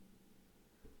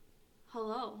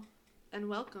Hello. And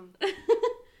welcome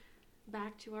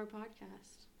Back to our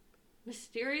podcast.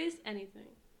 Mysterious Anything.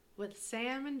 with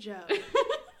Sam and Joe.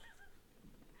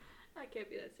 I can't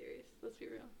be that serious. Let's be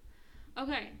real.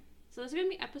 Okay, so this is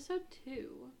going to be episode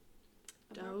 2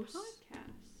 of our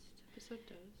podcast. Episode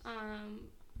dose.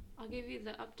 I'll give you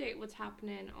the update what's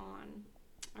happening on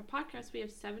our podcast. We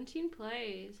have 17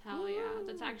 plays. Hell yeah.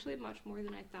 That's actually much more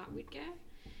than I thought we'd get.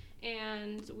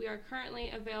 And we are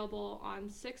currently available on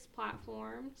 6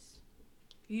 platforms.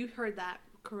 You heard that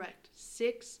correct.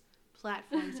 6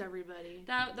 platforms, everybody.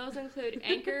 Those include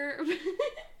Anchor.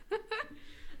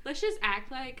 Let's just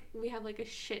act like we have like a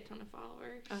shit ton of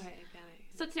followers. Okay, got it.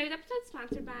 So today's episode is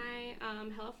sponsored by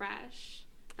HelloFresh.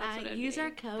 That's what it would use be.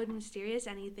 our code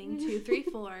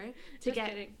MysteriousSAnything234 to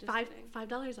get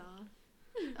 $5 off.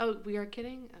 Oh, we are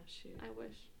kidding? Oh, shoot. I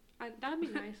wish. That would be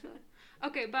nice, though.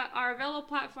 Okay, but our available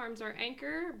platforms are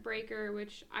Anchor, Breaker,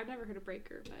 which I've never heard of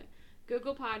Breaker, but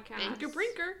Google Podcasts. Anchor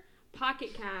Breaker.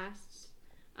 Pocket Casts,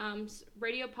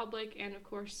 Radio Public, and, of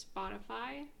course,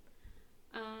 Spotify.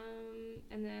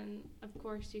 And then, of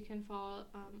course, you can follow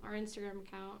our Instagram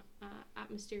account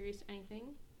at Mysterious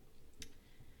Anything.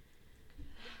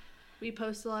 We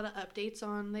post a lot of updates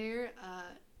on there.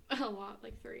 A lot,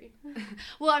 like 3.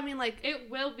 Well, I mean, like... It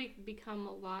will become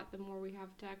a lot the more we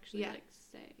have to actually,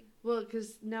 say. Well,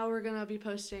 because now we're going to be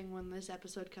posting when this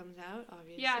episode comes out,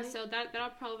 obviously. Yeah, so that'll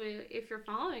probably, if you're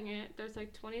following it, there's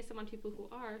like 20-some people who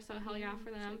are, so hell yeah for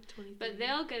them. Like but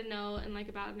they'll get to know in like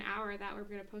about an hour that we're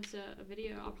going to post a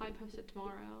video. I'll probably post it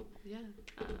tomorrow. Yeah.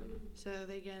 So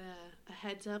they get a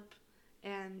heads up,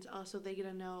 and also they get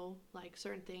to know like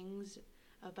certain things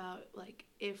about like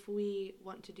if we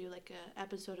want to do like a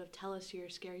episode of Tell Us Your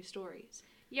Scary Stories.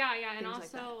 Yeah, and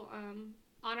also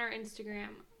on our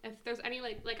Instagram, if there's any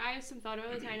like I have some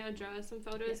photos, I know Joe has some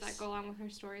photos that go along with her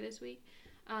story this week.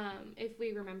 If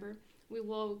we remember,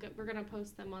 we're gonna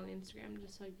post them on the Instagram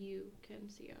just so you can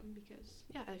see them because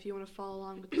if you want to follow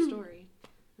along with the story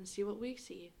and see what we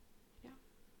see. Yeah,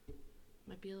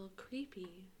 might be a little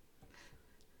creepy.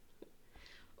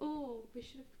 Oh, we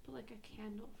should have put like a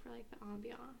candle for like the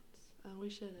ambiance. Oh, we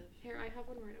should have. Here, I have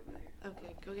one right over there.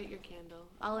 Okay, go get your candle.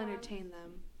 I'll entertain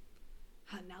them.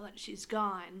 Now that she's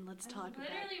gone, let's talk about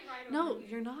it. Right No,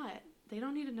 you're not. They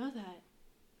don't need to know that.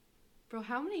 Bro,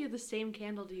 how many of the same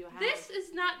candle do you have? This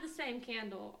is not the same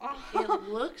candle. It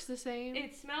looks the same.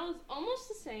 It smells almost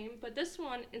the same, but this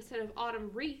one, instead of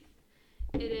autumn wreath,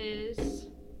 it is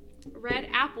red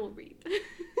apple wreath.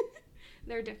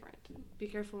 They're different. Be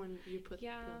careful when you put them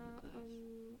in the glass.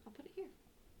 I'll put it here.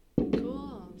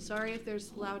 Cool. Sorry if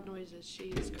there's loud noises.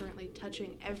 She's currently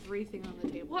touching everything on the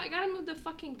table. Well, I gotta move the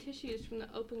fucking tissues from the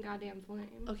open goddamn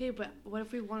flame. Okay, but what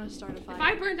if we want to start a fire? If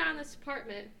I burn down this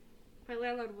apartment, my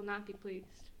landlord will not be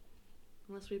pleased.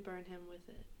 Unless we burn him with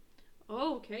it.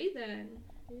 Okay, then.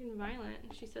 You're getting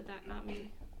violent. She said that, not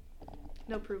me.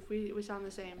 No proof. We sound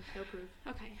the same. No proof.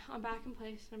 Okay, I'm back in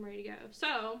place. I'm ready to go.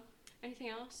 So, anything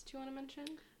else do you want to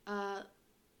mention?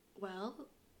 Well,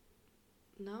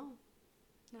 no.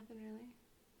 Nothing really.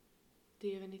 Do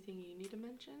you have anything you need to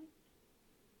mention?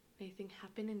 Anything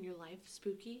happen in your life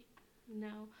spooky?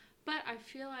 No. But I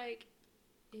feel like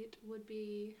it would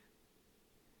be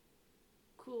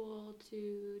cool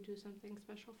to do something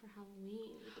special for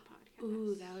Halloween with the podcast.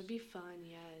 Ooh, that would be fun,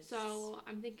 yes. So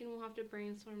I'm thinking we'll have to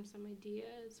brainstorm some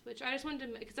ideas, which I just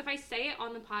wanted to, because if I say it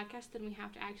on the podcast, then we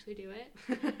have to actually do it,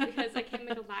 because I can't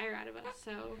make a liar out of us,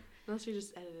 so. Unless you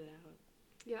just edit it out.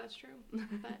 Yeah, that's true.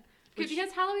 But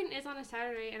because Halloween is on a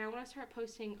Saturday, and I want to start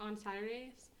posting on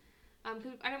Saturdays. Cause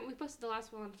we posted the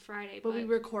last one on Friday. But we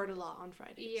record a lot on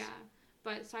Fridays. Yeah.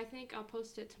 But, so I think I'll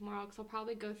post it tomorrow, because I'll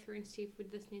probably go through and see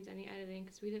if this needs any editing,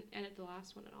 because we didn't edit the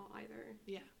last one at all either.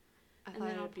 Yeah. I thought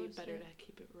it would be better to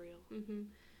keep it real. Mm-hmm.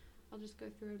 I'll just go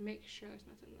through and make sure there's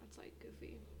nothing that's, like,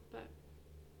 goofy. But,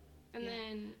 and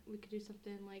then we could do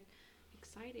something, like,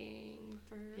 exciting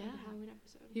for the Halloween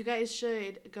episode. You guys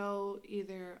should go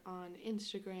either on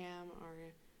Instagram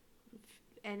or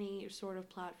any sort of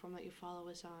platform that you follow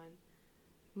us on.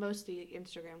 Mostly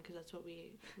Instagram, because that's what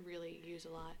we really use a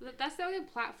lot. That's the only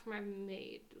platform I've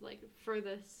made, like, for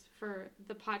the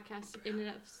podcast in and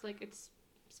of, like, it's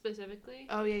specifically.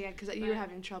 Oh, yeah, because you were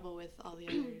having trouble with all the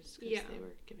others, because they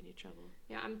were giving you trouble.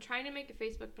 Yeah, I'm trying to make a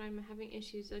Facebook, but I'm having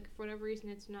issues. Like, for whatever reason,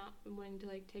 it's not wanting to,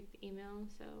 like, take the email,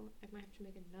 so I might have to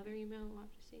make another email. We'll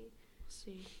have to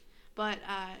see. But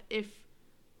if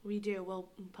we do, we'll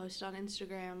post on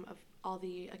Instagram of all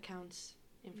the accounts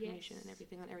information and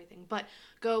everything on everything. But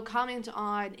go comment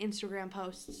on Instagram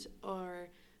posts or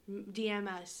DM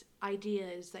us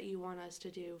ideas that you want us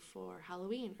to do for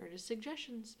Halloween or just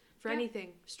suggestions for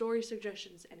anything. Story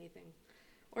suggestions, anything.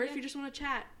 Or if you just want to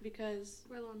chat, because...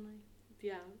 We're lonely.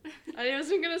 Yeah. I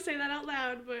wasn't going to say that out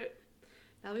loud, but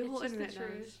now the whole internet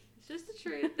knows. It's just the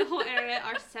truth. The whole internet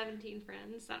are 17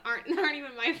 friends that aren't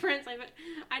even my friends.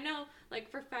 I know, like,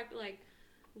 for a fact, like,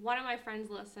 one of my friends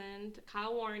listened.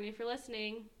 Kyle Warren, if you're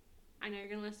listening, I know you're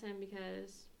going to listen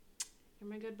because you're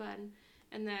my good bud.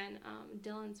 And then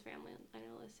Dylan's family, I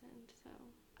know, listened, so.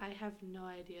 I have no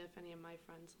idea if any of my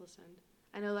friends listened.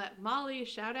 I know that Molly,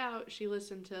 shout out, she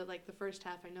listened to, like, the first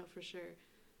half, I know for sure.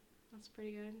 That's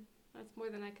pretty good. That's more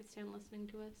than I could stand listening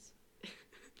to us.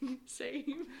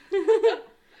 Same.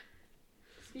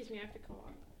 Excuse me, I have to come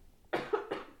on.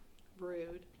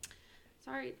 Rude.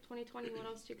 Sorry, 2020, what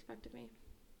else do you expect of me?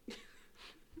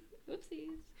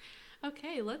 Oopsies.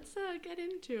 Okay, let's get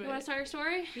into it. You want to start your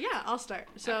story? Yeah, I'll start.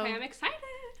 So, okay, I'm excited.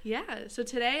 Yeah, so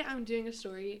today I'm doing a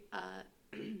story.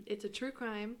 It's a true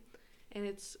crime, and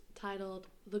it's titled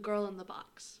The Girl in the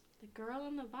Box. The Girl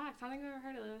in the Box. I don't think I've ever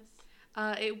heard of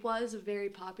this. It was very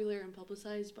popular and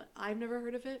publicized, but I've never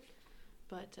heard of it.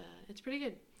 But it's pretty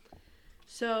good.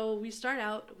 So we start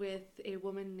out with a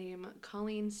woman named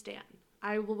Colleen Stan.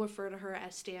 I will refer to her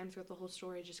as Stan throughout the whole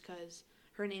story just because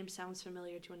her name sounds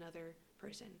familiar to another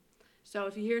person. So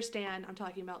if you hear Stan, I'm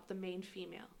talking about the main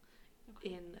female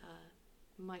in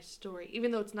my story,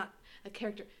 even though it's not a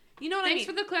character. You know what I mean? Thanks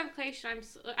for the clarification.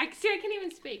 I can't even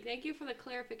speak. Thank you for the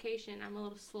clarification. I'm a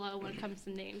little slow when it comes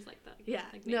to names like that. Yeah,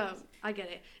 like no, I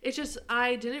get it. It's just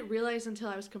I didn't realize until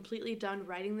I was completely done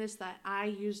writing this that I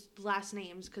used last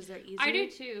names because they're easier. I do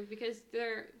too because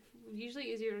they're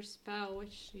usually easier to spell,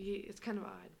 which it's kind of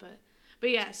odd, but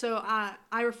yeah. So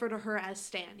I refer to her as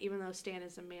Stan, even though Stan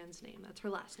is a man's name. That's her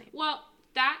last name. Well,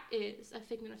 that is a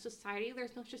figment of society.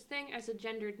 There's no such thing as a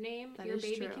gendered name. That Your is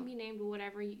baby true. can be named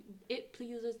whatever it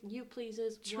pleases, you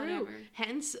pleases, True. whatever.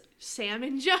 Hence, Sam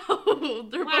and Joe.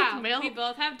 They're both male. We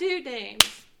both have two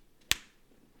names.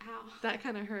 Ow. That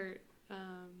kind of hurt.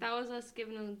 That was us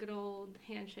giving a good old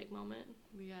handshake moment.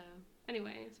 Yeah.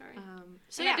 Anyway, sorry.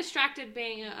 So I got distracted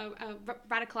being a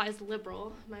radicalized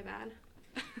liberal. My bad.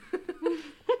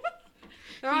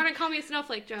 They're all gonna call me a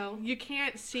snowflake, Joe. You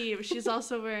can't see, but she's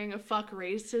also wearing a fuck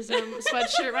racism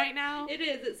sweatshirt right now. It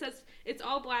is. It says, it's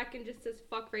all black and just says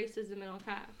fuck racism in all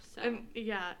caps. So. And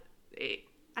yeah,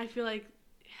 I feel like.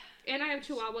 And I have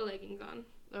Chihuahua leggings on.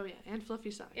 Oh yeah, and fluffy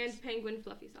socks. And penguin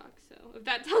fluffy socks. So if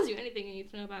that tells you anything you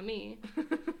need to know about me.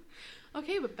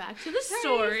 Okay, but back to the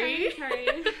story.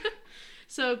 Sorry.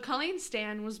 So Colleen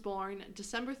Stan was born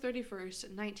December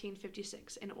 31st,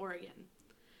 1956 in Oregon.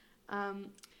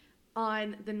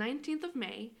 On the 19th of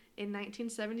May in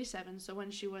 1977, so when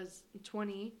she was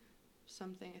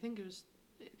 20-something, I think it was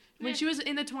when she was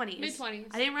in the 20s. Mid-20s.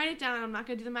 I didn't write it down. I'm not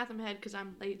going to do the math in my head because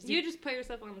I'm lazy. You just put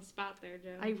yourself on the spot there,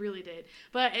 Joe. I really did.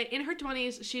 But in her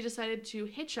 20s, she decided to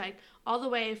hitchhike all the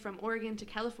way from Oregon to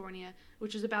California,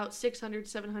 which is about 600,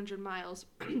 700 miles,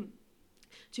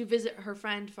 to visit her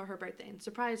friend for her birthday and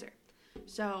surprise her.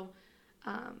 So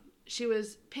she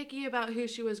was picky about who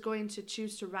she was going to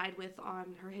choose to ride with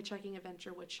on her hitchhiking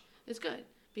adventure, which is good.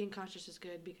 Being cautious is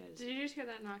good because... Did you just hear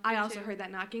that knocking, I also heard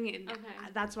that knocking, and okay.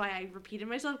 That's why I repeated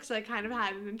myself, because I kind of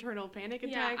had an internal panic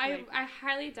attack. Yeah, I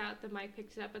highly doubt the mic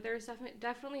picked it up, but there's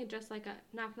definitely just like a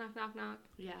knock, knock, knock, knock.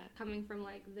 Yeah. Coming from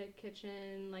like the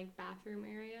kitchen, like bathroom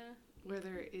area. Where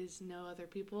there is no other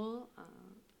people.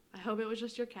 I hope it was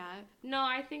just your cat. No,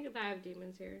 I think that I have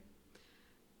demons here.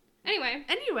 Anyway,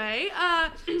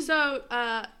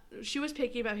 so she was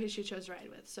picky about who she chose to ride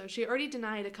with. So she already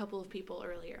denied a couple of people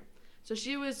earlier. So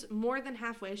she was more than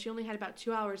halfway. She only had about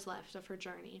 2 hours left of her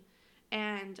journey.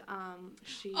 And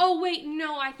she... Oh, wait,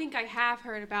 no, I think I have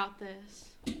heard about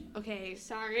this. Okay.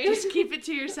 Sorry. Just keep it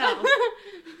to yourself.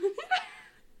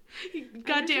 You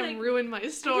goddamn ruined my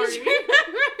story.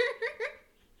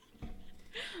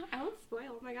 I won't spoil.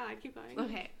 Oh my god, keep going.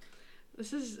 Okay.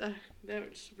 This is...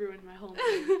 that just ruined my whole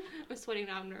thing. I'm sweating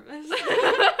now, I'm nervous.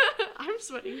 I'm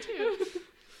sweating too.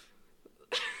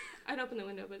 I'd open the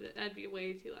window, but that'd be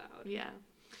way too loud. Yeah.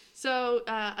 So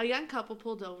a young couple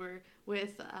pulled over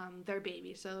with their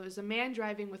baby. So it was a man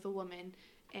driving with a woman,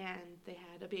 and they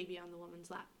had a baby on the woman's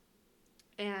lap.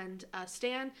 And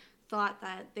Stan thought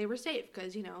that they were safe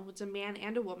because, you know, it's a man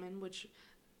and a woman, which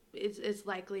is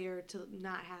likelier to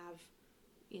not have,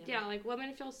 you know. Yeah, like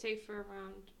women feel safer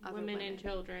around women and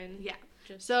children. Yeah.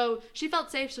 So she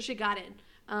felt safe, so she got in.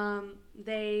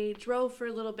 They drove for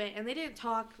a little bit, and they didn't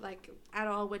talk, like, at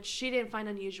all, which she didn't find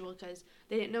unusual because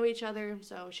they didn't know each other,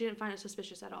 so she didn't find it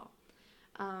suspicious at all.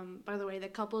 By the way, the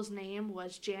couple's name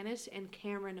was Janice and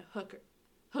Cameron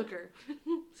Hooker.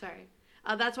 Sorry.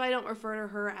 That's why I don't refer to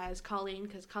her as Colleen,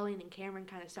 because Colleen and Cameron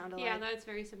kind of sound alike. Yeah, that's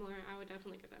very similar. I would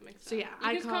definitely get that mixed up. So yeah,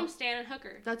 you just call them Stan and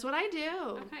Hooker. That's what I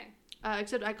do. Okay.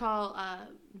 Except I call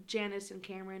Janice and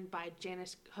Cameron by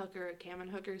Janice Hooker, Cameron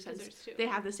Hooker, since they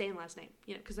have the same last name,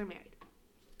 because they're married.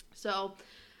 So,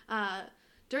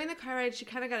 during the car ride, she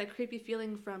kind of got a creepy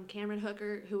feeling from Cameron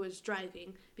Hooker, who was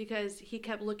driving, because he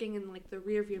kept looking in, like, the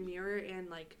rearview mirror and,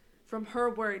 like, from her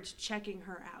words, checking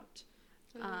her out.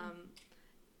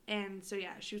 And so,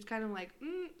 yeah, she was kind of like,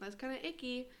 that's kind of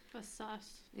icky. That's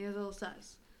sus. Yeah, a little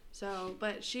sus. So,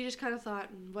 but she just kind of thought,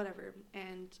 whatever.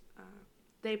 And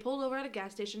they pulled over at a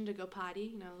gas station to go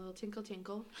potty, a little tinkle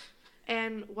tinkle.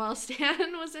 And while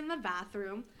Stan was in the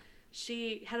bathroom,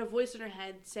 she had a voice in her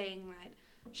head saying that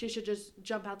she should just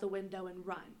jump out the window and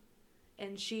run.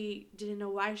 And she didn't know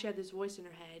why she had this voice in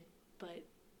her head, but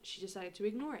she decided to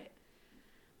ignore it.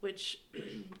 Which,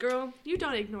 girl, you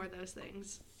don't ignore those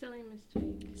things. Silly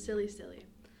mistake. Silly.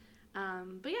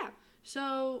 But yeah,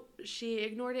 so she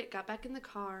ignored it, got back in the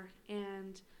car,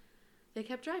 and they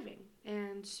kept driving.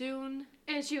 And soon...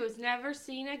 And she was never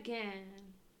seen again.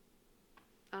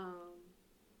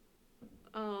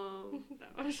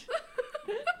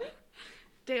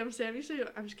 Damn, Sammy,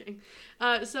 I'm just kidding.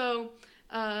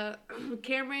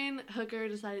 Cameron Hooker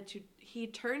decided he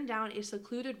turned down a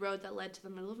secluded road that led to the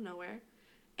middle of nowhere,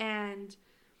 and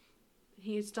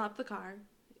he stopped the car,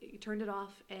 he turned it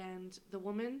off, and the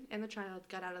woman and the child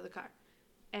got out of the car.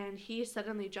 And he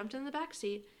suddenly jumped in the back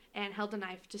seat and held a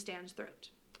knife to Stan's throat.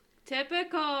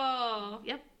 Typical.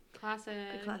 Yep. Classic.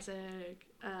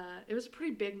 It was a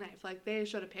pretty big knife. Like, they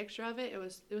showed a picture of it. It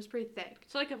was pretty thick.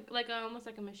 So almost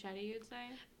like a machete, you'd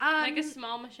say? Like a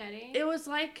small machete? It was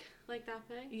like that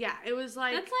big? Yeah, it was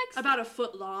like, that's like about a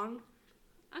foot long.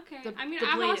 Okay.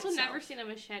 I've also never seen a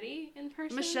machete in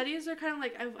person. Machetes are kind of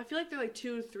like, I feel like they're like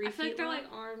 2-3 feet long. I feel like they're like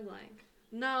arm length.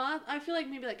 No, I feel like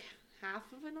maybe like half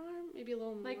of an arm, maybe a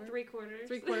little more. Like 3/4.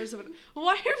 3/4 of an arm.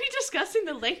 Why are we discussing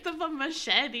the length of a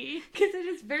machete? Because it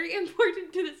is very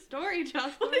important to the story,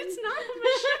 Jocelyn. Well, it's not a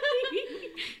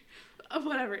machete.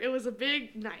 Whatever. It was a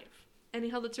big knife. And he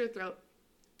held it to her throat.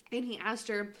 And he asked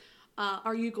her,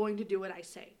 are you going to do what I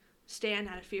say? Stan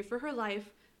had a fear for her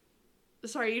life.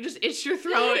 Sorry, you just itched your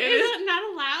throat. Is that not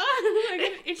allowed? I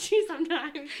get itchy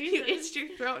sometimes. You itched your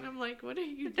throat, and I'm like, what are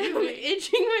you doing? I'm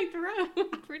itching my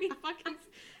throat. Pretty fucking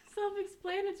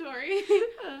self-explanatory.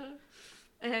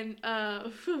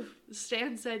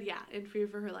 Stan said, yeah, in fear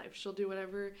for her life. She'll do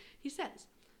whatever he says.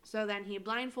 So then he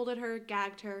blindfolded her,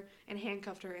 gagged her, and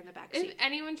handcuffed her in the back seat. If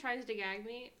anyone tries to gag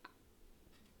me,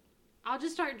 I'll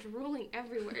just start drooling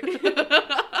everywhere.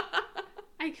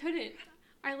 I couldn't.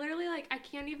 I literally, I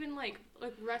can't even,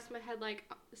 rest my head,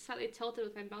 slightly tilted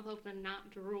with my mouth open and not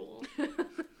drool.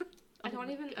 I don't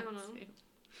know.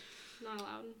 Not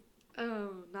allowed.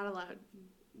 Oh, not allowed.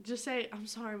 Just say, I'm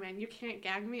sorry, man, you can't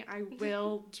gag me. I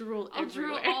will drool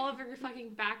everywhere. I'll drool all over your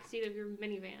fucking backseat of your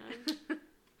minivan.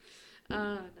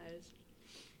 Nice.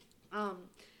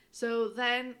 So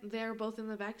then they're both in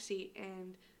the backseat,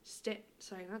 and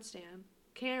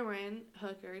Cameron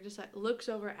Hooker just looks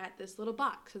over at this little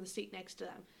box in the seat next to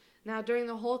them. Now, during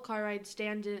the whole car ride,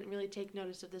 Stan didn't really take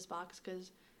notice of this box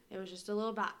because it was just a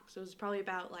little box. It was probably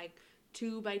about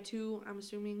 2 by 2, I'm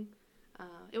assuming.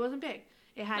 It wasn't big.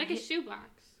 It had a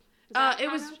shoebox.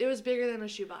 It was bigger than a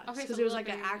shoebox because it was an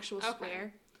actual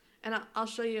square. Okay. And I'll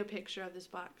show you a picture of this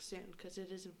box soon because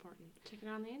it is important. Check it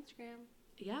on the Instagram.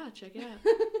 Yeah, check it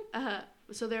out.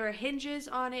 So there were hinges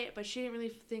on it, but she didn't really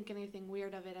think anything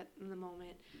weird of it in the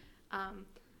moment.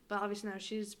 But obviously now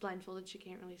she's blindfolded. She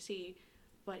can't really see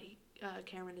what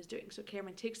Cameron is doing. So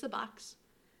Cameron takes the box,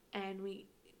 and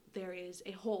there is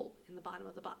a hole in the bottom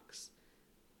of the box.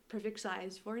 Perfect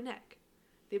size for a neck.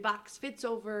 The box fits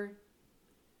over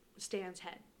Stan's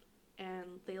head,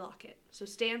 and they lock it. So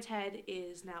Stan's head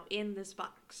is now in this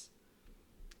box.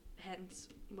 Hence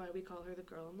why we call her the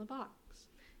girl in the box.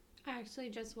 I actually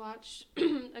just watched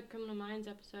a Criminal Minds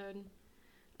episode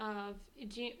of,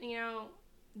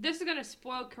 this is going to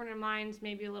spoil Criminal Minds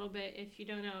maybe a little bit if you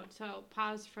don't know. So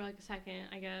pause for a second,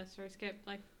 I guess, or skip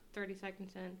 30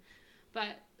 seconds in.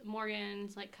 But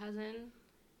Morgan's cousin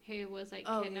who was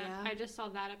kidnapped. Yeah? I just saw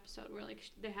that episode where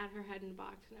they had her head in a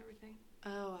box and everything.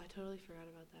 Oh, I totally forgot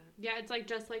about that. Yeah, it's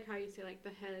just like how you see the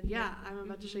head. Yeah, I'm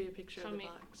about to show you a picture of the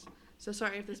box. So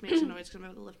sorry if this makes a noise because I'm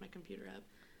about to lift my computer up.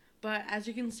 But as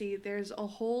you can see, there's a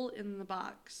hole in the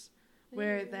box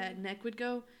where the neck would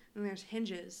go, and there's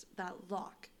hinges that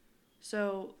lock.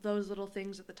 So those little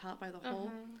things at the top by the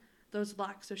hole, those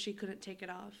lock, so she couldn't take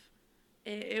it off.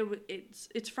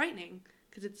 It's frightening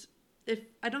because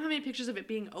I don't have any pictures of it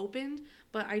being opened,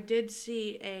 but I did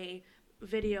see a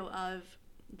video of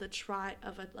the try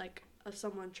of of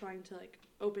someone trying to like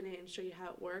open it and show you how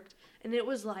it worked, and it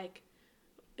was like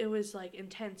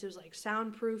intense. It was like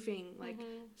soundproofing, like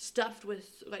stuffed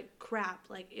with like crap.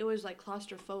 Like it was like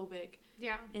claustrophobic.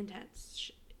 Yeah.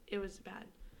 Intense. It was bad.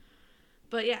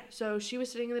 But yeah, so she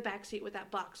was sitting in the back seat with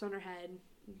that box on her head,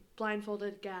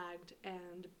 blindfolded, gagged,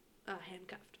 and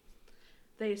handcuffed.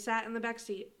 They sat in the back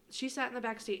seat. She sat in the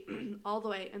back seat all the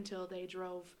way until they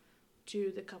drove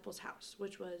to the couple's house,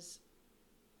 which was,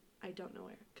 I don't know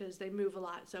where, because they move a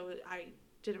lot, so I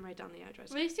didn't write down the address.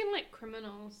 Well, they seem like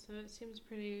criminals, so it seems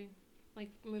pretty, like,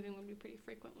 moving would be pretty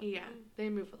frequent with them. They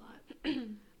move a lot.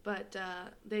 But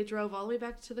they drove all the way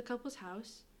back to the couple's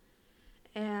house,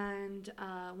 and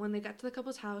when they got to the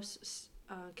couple's house,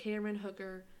 Cameron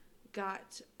Hooker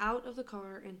got out of the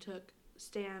car and took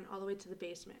Stan all the way to the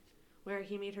basement, where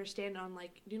he made her stand on,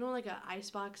 like, do you know like an ice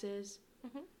box is?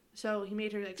 Mm-hmm. So he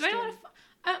made her like stand.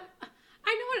 I know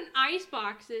what an ice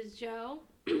box is, Joe.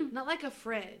 Not like a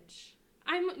fridge.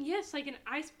 Yes, like an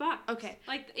ice box. Okay.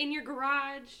 Like in your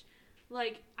garage,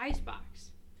 like ice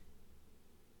box.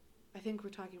 I think we're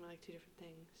talking about like two different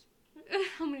things.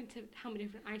 How many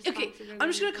different ice boxes? Okay, I'm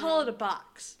just gonna call it a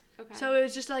box. Okay. So it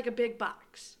was just like a big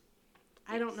box.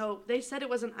 Yes. I don't know. They said it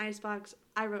was an ice box.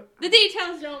 I wrote the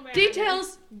details don't matter.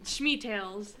 Details,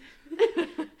 schmeetails.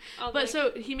 But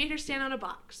so he made her stand on a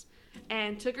box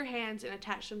and took her hands and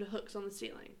attached them to hooks on the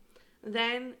ceiling.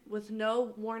 Then, with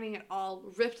no warning at all,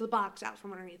 ripped the box out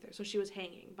from underneath her, so she was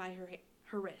hanging by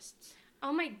her wrists.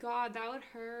 Oh my God, that would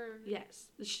hurt. Yes,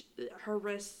 her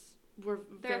wrists were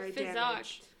very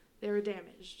damaged. They were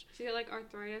damaged. She got like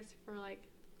arthritis for like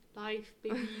life,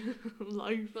 baby.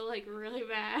 Life. But like really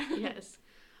bad. Yes.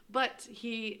 But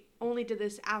he only did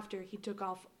this after he took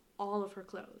off all of her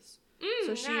clothes.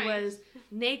 So she was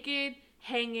naked,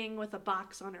 hanging with a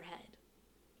box on her head.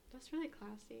 That's really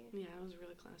classy. Yeah, it was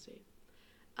really classy.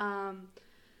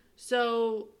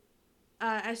 So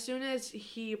as soon as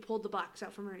he pulled the box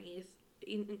out from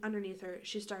underneath her,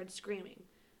 she started screaming.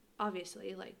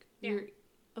 Obviously, like,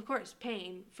 of course,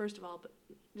 pain, first of all, but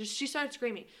she started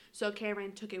screaming. So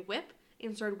Cameron took a whip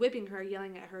and started whipping her,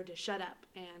 yelling at her to shut up,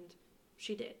 and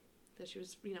she did. That she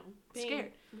was,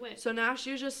 scared. Whipped. So now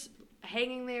she was just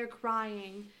hanging there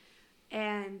crying,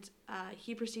 and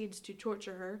he proceeds to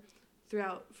torture her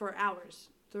for hours,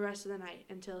 the rest of the night,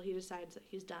 until he decides that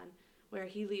he's done, where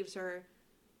he leaves her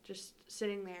just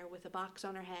sitting there with a box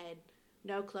on her head,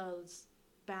 no clothes,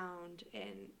 bound,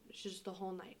 and she's just the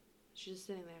whole night. She's just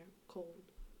sitting there,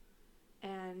 cold.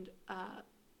 And,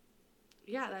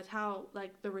 that's how,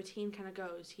 like, the routine kind of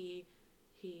goes. He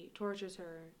tortures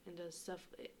her and does stuff.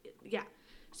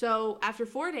 So after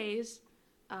 4 days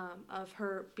of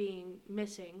her being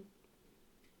missing,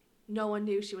 no one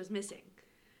knew she was missing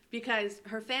because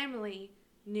her family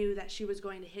knew that she was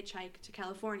going to hitchhike to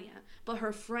California, but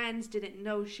her friends didn't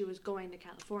know she was going to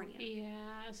California.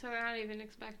 Yeah, so they're not even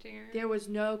expecting her. There was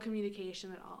no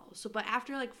communication at all. So, but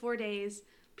after like 4 days,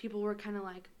 people were kind of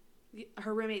like,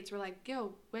 her roommates were like,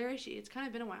 yo, where is she? It's kind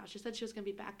of been a while. She said she was going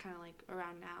to be back kind of like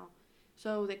around now.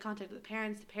 So they contacted the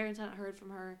parents. The parents hadn't heard from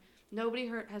her.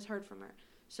 Nobody has heard from her.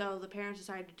 So the parents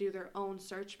decided to do their own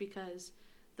search because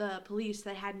the police,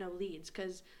 they had no leads.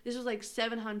 Because this was like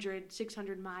 700,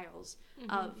 600 miles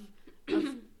of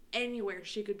anywhere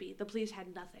she could be. The police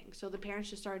had nothing. So the parents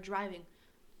just started driving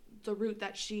the route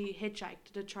that she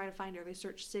hitchhiked to try to find her. They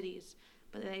searched cities,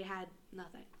 but they had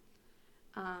nothing.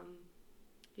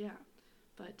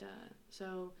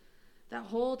 So that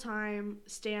whole time,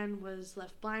 Stan was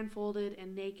left blindfolded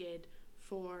and naked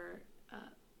for,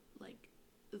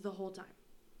 the whole time.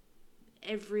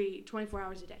 Every 24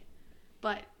 hours a day.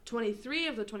 But 23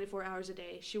 of the 24 hours a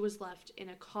day, she was left in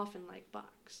a coffin-like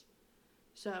box.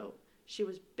 So she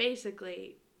was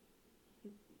basically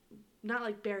not,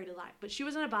 like, buried alive, but she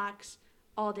was in a box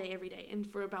all day, every day. And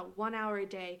for about 1 hour a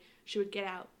day, she would get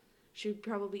out. She would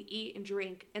probably eat and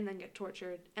drink and then get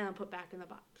tortured and then put back in the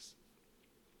box.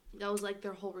 That was, like,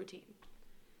 their whole routine.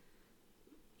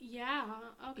 Yeah,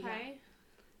 okay. Yeah.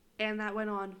 And that went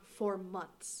on for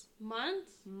months.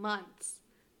 Months? Months.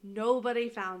 Nobody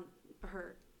found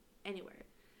her anywhere.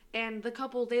 And the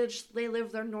couple, they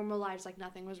lived their normal lives like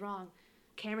nothing was wrong.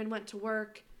 Cameron went to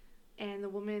work, and the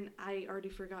woman, I already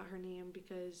forgot her name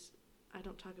because I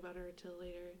don't talk about her until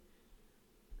later.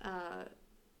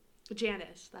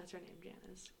 Janice. That's her name,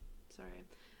 Janice. Sorry.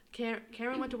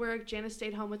 Cameron went to work. Janice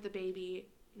stayed home with the baby.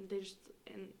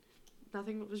 And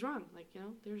nothing was wrong. Like,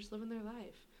 they were just living their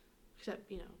life.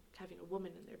 Except, having a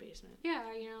woman in their basement. Yeah,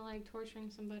 like torturing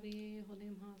somebody, holding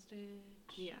them hostage.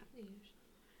 Yeah.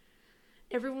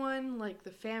 everyone, like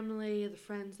the family, the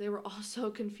friends, they were all so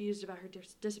confused about her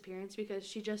disappearance because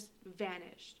she just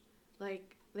vanished.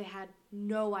 Like, they had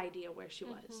no idea where she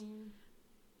was. Mm-hmm.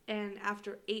 And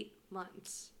after 8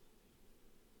 months,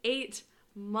 8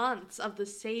 months of the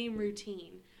same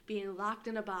routine, being locked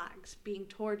in a box, being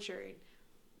tortured,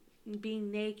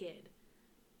 being naked,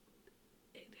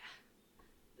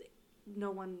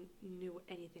 no one knew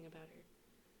anything about her.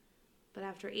 But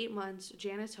after 8 months,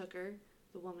 Janice Hooker,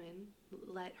 the woman,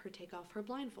 let her take off her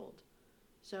blindfold.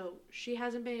 So she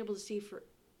hasn't been able to see for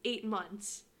 8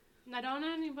 months. Now, don't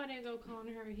anybody go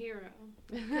calling her a hero.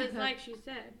 Because, like she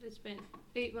said, it's been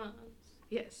 8 months.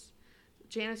 Yes.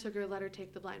 Janice Hooker let her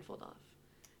take the blindfold off.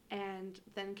 And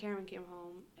then Cameron came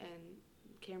home, and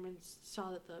Cameron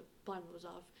saw that the blindfold was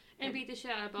off. And beat the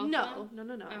shit out of both of them?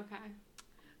 No. Okay.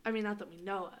 I mean, not that we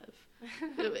know of.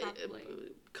 Probably.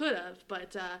 Could have,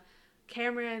 but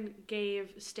Cameron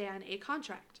gave Stan a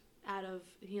contract out of,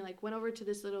 he, like, went over to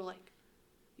this little, like...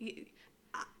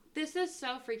 This is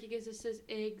so freaky because this is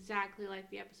exactly like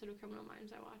the episode of Criminal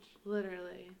Minds I watched.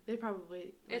 Literally. They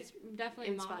probably, like, it's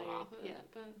definitely inspired, modeled off of yeah.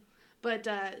 it,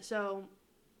 but... So,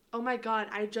 oh my god,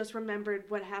 I just remembered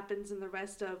what happens in the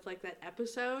rest of, like, that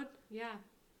episode. Yeah.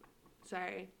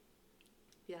 Sorry.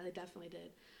 Yeah, they definitely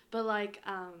did. But, like,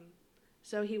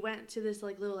 so he went to this,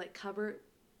 like, little, like, cupboard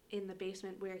in the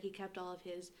basement where he kept all of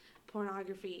his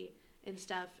pornography and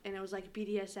stuff, and it was, like,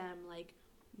 BDSM, like,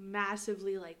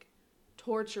 massively, like,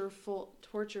 torture-filled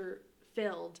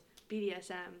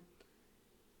BDSM,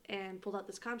 and pulled out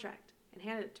this contract and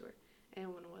handed it to her. And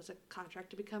it was a contract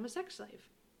to become a sex slave.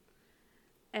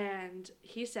 And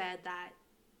he said that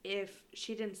if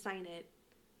she didn't sign it,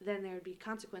 then there would be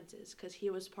consequences, because he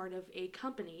was part of a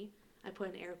company. I put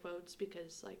in air quotes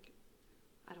because, like,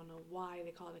 I don't know why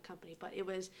they call it a company, but it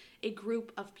was a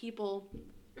group of people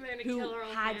who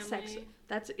had sex.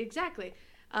 That's exactly.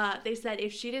 They said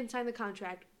if she didn't sign the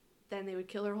contract, then they would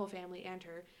kill her whole family and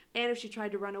her. And if she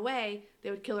tried to run away, they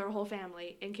would kill her whole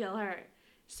family and kill her.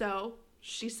 So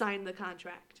she signed the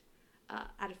contract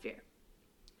out of fear.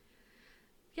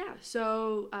 Yeah,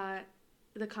 so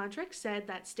the contract said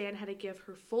that Stan had to give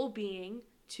her full being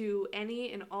to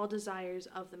any and all desires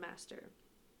of the master.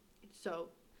 So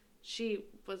she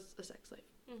was a sex slave.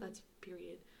 Mm-hmm. That's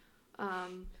period.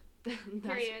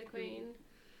 Period, queen.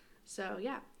 So,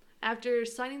 yeah. After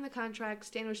signing the contract,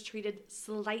 Stan was treated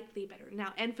slightly better.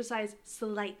 Now, emphasize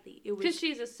slightly. It was because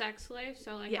she's a sex slave,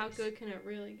 so, like, yes. How good can it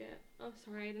really get? Oh,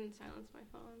 sorry, I didn't silence my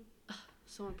phone.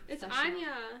 So unprofessional. It's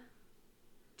Anya.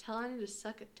 Tell Anya to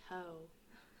suck a toe.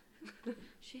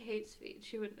 She hates feet.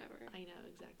 She would never. I know,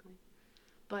 exactly.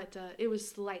 But it was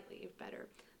slightly better.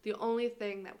 The only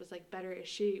thing that was, like, better is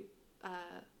she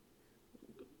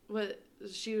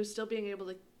was still being able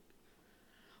to...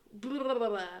 Blah, blah, blah,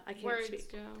 blah. I can't Words,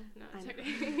 speak. Joe. No, it's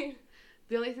okay.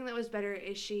 The only thing that was better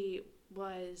is she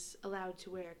was allowed to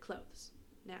wear clothes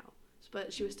now.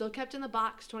 But she was still kept in the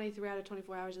box 23 out of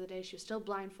 24 hours of the day. She was still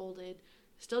blindfolded,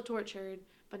 still tortured,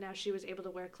 but now she was able to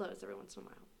wear clothes every once in a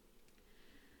while.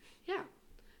 Yeah.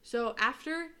 So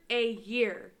after a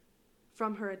year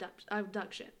from her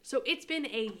abduction, so it's been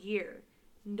a year.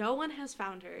 No one has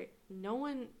found her.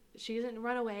 She hasn't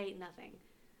run away, nothing.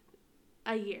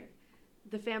 A year.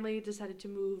 The family decided to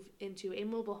move into a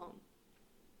mobile home.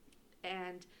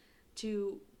 And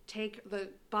to take the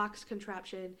box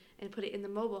contraption and put it in the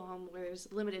mobile home where there's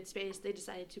limited space, they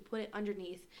decided to put it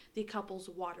underneath the couple's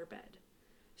waterbed.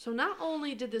 So not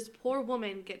only did this poor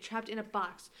woman get trapped in a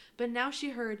box, but now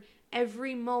she heard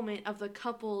every moment of the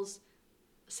couple's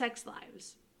sex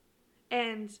lives.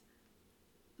 And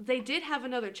they did have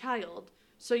another child,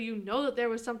 so you know that there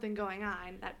was something going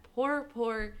on. That poor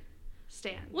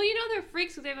Stan. Well, you know they're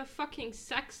freaks because they have a fucking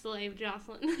sex slave,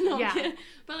 Jocelyn. No, yeah.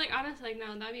 But, like, honestly, like,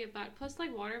 no, that'd be a bad... Plus,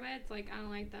 like, waterbeds, like, I don't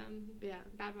like them. Yeah.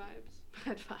 Bad vibes.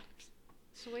 Bad vibes.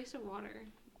 It's a waste of water.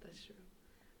 That's true.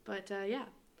 But, yeah.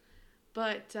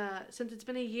 But, since it's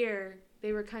been a year,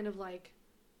 they were kind of, like,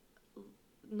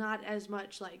 not as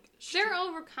much, like... They're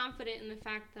overconfident in the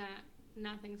fact that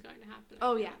nothing's going to happen.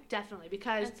 Oh, yeah, definitely,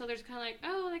 because... And so they're just kind of like,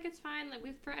 oh, like, it's fine, like,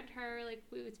 we've threatened her, like,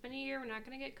 it's been a year, we're not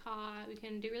going to get caught, we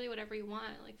can do really whatever you want,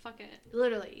 like, fuck it.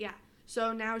 Literally, yeah.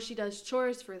 So now she does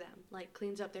chores for them, like,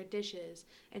 cleans up their dishes,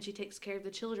 and she takes care of the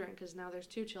children, because now there's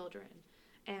 2 children,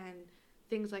 and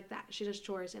things like that. She does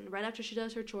chores, and right after she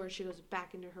does her chores, she goes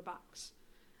back into her box.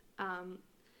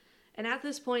 And at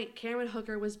this point, Cameron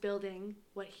Hooker was building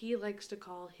what he likes to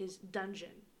call his dungeon,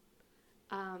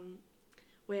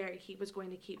 where he was going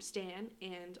to keep Stan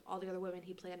and all the other women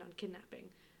he planned on kidnapping.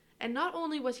 And not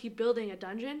only was he building a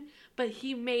dungeon, but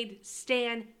he made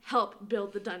Stan help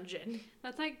build the dungeon.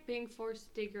 That's like being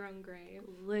forced to dig your own grave.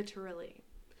 Literally.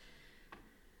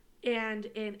 And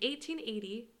in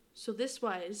 1880, so this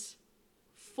was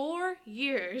 4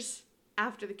 years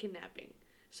after the kidnapping.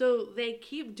 So they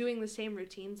keep doing the same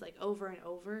routines like over and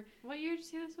over. What year did you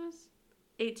say this was?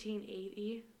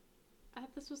 1880. I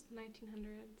thought this was the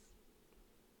 1900s.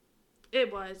 It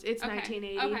was. It's okay.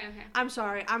 1980. Okay. I'm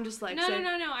sorry. I'm just like... No.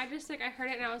 I just, like, I heard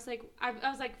it and I was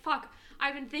like, fuck.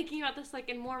 I've been thinking about this, like,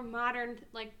 in more modern,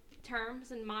 like,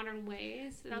 terms and modern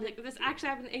ways. And I was like, this actually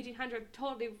happened in 1800.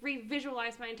 Totally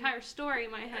re-visualized my entire story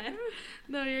in my head.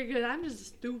 No, you're good. I'm just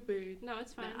stupid. No,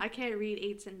 it's fine. No, I can't read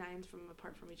 8s and 9s from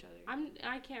apart from each other.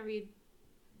 I can't read.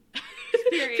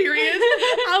 Period.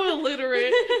 I'm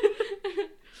illiterate.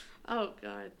 Oh,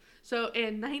 God. So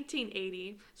in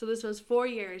 1980, so this was 4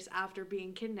 years after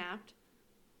being kidnapped.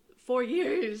 4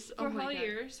 years. 4 whole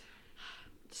years.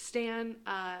 Stan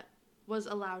was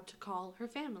allowed to call her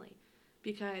family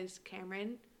because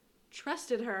Cameron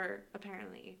trusted her,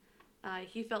 apparently.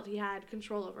 He felt he had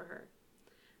control over her.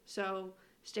 So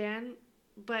Stan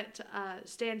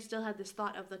still had this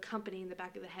thought of the company in the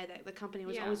back of the head, that the company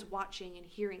was always watching and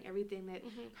hearing everything that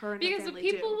her and her family do.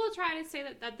 Because people will try to say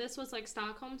that this was like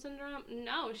Stockholm Syndrome.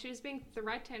 No, she was being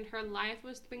threatened. Her life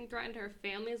was being threatened. Her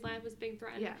family's life was being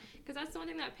threatened. Yeah. Because that's the one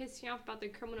thing that pissed me off about the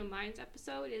Criminal Minds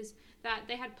episode is that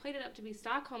they had played it up to be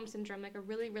Stockholm Syndrome, like a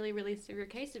really, really, really severe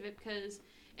case of it, because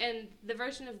in the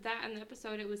version of that in the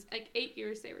episode, it was like 8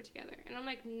 years they were together. And I'm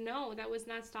like, no, that was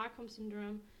not Stockholm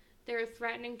Syndrome. They were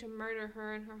threatening to murder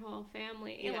her and her whole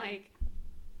family. Yeah. Like,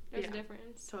 there's a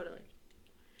difference. Totally.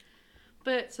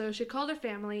 But, so she called her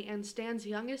family, and Stan's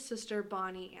youngest sister,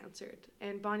 Bonnie, answered.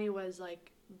 And Bonnie was,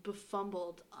 like,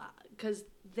 befumbled, because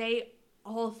they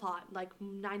all thought, like,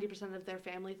 90% of their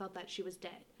family thought that she was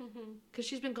dead. Because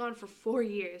she's been gone for 4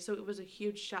 years, so it was a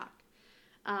huge shock.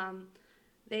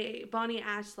 Bonnie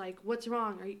asked, like, what's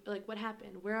wrong? Are you, like, what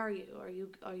happened? Where are you?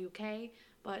 Are you okay?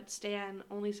 But Stan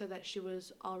only said that she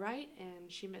was all right and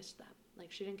she missed them.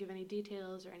 Like, she didn't give any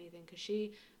details or anything because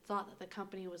she thought that the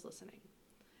company was listening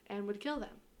and would kill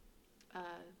them.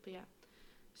 But yeah.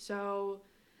 So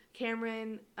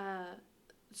Cameron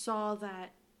saw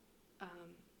that,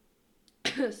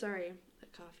 sorry, the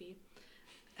coffee.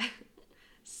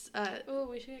 Oh,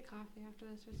 we should get coffee after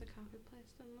this. There's a coffee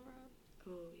place down the road.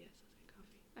 Oh, yes, let's get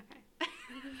coffee. Okay.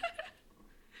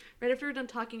 Right after we're done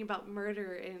talking about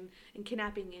murder and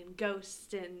kidnapping and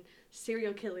ghosts and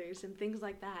serial killers and things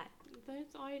like that.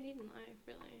 That's all you need in life,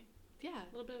 really. Yeah.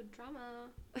 A little bit of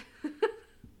drama.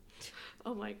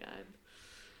 Oh my God.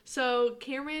 So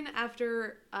Cameron,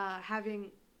 after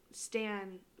having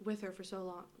Stan with him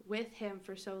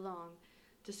for so long,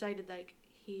 decided like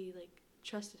he like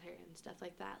trusted her and stuff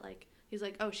like that. Like he's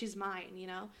like, oh, she's mine, you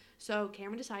know. So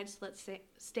Cameron decides to let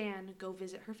Stan go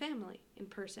visit her family in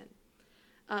person.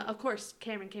 Of course,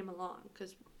 Cameron came along,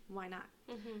 because why not?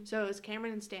 So it was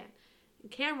Cameron and Stan.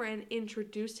 Cameron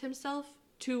introduced himself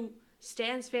to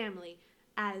Stan's family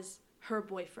as her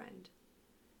boyfriend.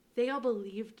 They all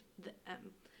believed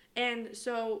them. And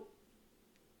so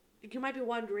you might be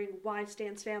wondering why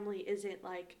Stan's family isn't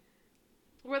like...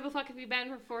 Where the fuck have you been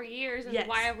for 4 years, and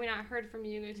why have we not heard from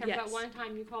you, except that one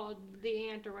time you called the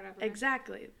aunt or whatever.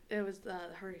 Exactly. It was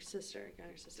her sister,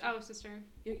 younger sister. Oh, sister.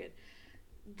 You're good.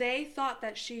 They thought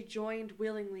that she joined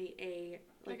willingly a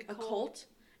cult,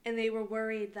 and they were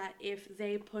worried that if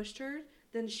they pushed her,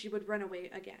 then she would run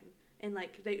away again, and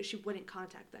like she wouldn't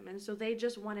contact them, and so they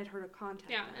just wanted her to contact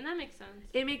them. Yeah, and that makes sense.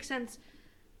 It makes sense.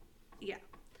 Yeah.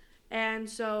 And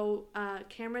so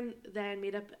Cameron then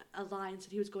made up a lie and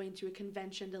said he was going to a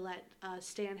convention to let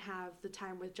Stan have the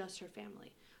time with just her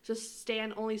family. So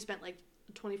Stan only spent like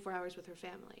 24 hours with her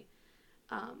family.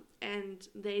 And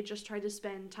they just tried to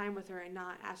spend time with her and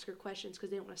not ask her questions because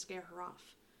they didn't want to scare her off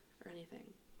or anything.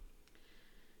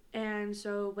 And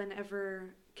so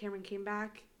whenever Cameron came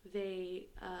back, they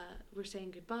were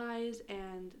saying goodbyes,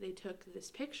 and they took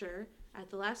this picture at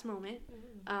the last moment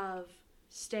of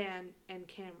Stan and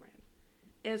Cameron.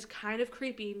 It's kind of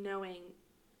creepy knowing,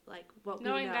 like, what we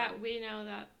know. Knowing that we know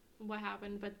that what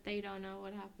happened, but they don't know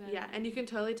what happened. Yeah, and you can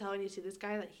totally tell when you see this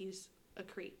guy that he's a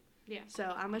creep. Yeah. So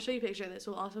I'm going to show you a picture of this. It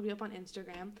will also be up on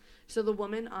Instagram. So the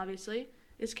woman, obviously,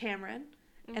 is Cameron,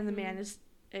 and the man is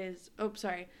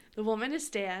the woman is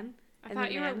Stan. I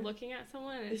thought you were looking at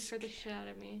someone, and it scared the shit out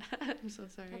of me. I'm so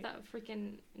sorry. I thought that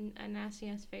freaking a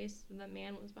nasty-ass face of the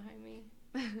man was behind me.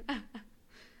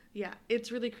 Yeah,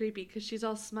 it's really creepy because she's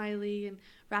all smiley and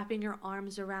wrapping her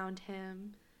arms around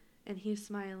him, and he's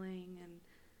smiling, and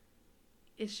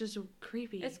it's just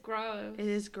creepy. It's gross. It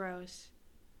is gross.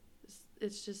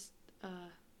 it's just,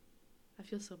 I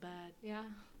feel so bad. Yeah.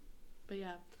 But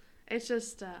yeah, it's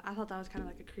just, I thought that was kind of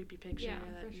like a creepy picture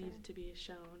that sure. needed to be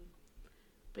shown.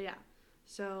 But yeah,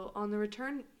 so on the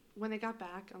return, when they got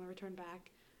back, on the return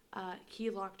back, he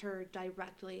locked her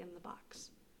directly in the box.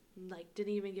 Like,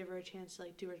 didn't even give her a chance to,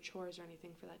 like, do her chores or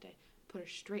anything for that day. Put her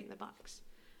straight in the box.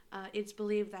 It's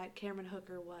believed that Cameron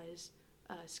Hooker was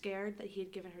scared that he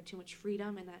had given her too much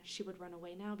freedom and that she would run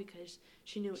away now because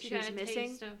she knew what she was missing. She got a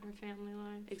taste of her family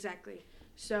life. Exactly.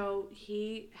 So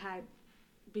he had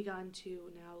begun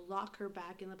to now lock her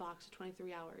back in the box for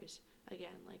 23 hours.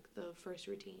 Again, like the first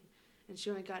routine. And she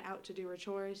only got out to do her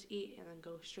chores, eat, and then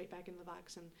go straight back in the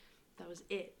box. And that was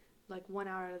it. Like 1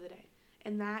 hour out of the day.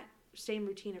 And that same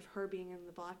routine of her being in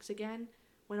the box again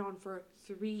went on for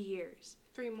 3 years.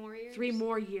 3 more years? 3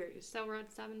 more years. So we're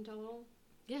at 7 total?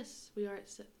 Yes, we are at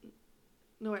 7.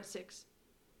 No, we're at 6.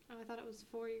 Oh, I thought it was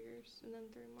 4 years and then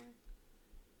 3 more.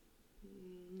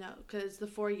 No, because the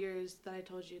 4 years that I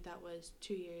told you, that was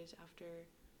 2 years after.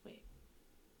 Wait.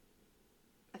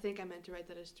 I think I meant to write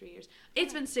that as 3 years.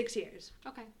 It's been 6 years.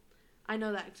 Okay. I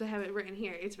know that because I have it written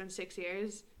here. It's been 6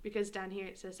 years because down here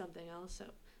it says something else. So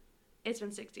it's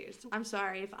been 6 years. I'm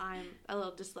sorry if I'm a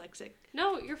little dyslexic.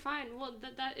 No, you're fine. Well,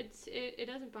 it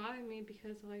doesn't bother me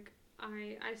because like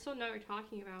I still know what you're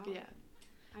talking about. Yeah.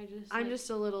 I'm just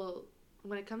a little,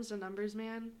 when it comes to numbers,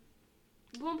 man.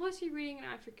 Well, plus you're reading it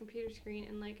off your computer screen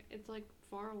and like it's like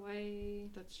far away.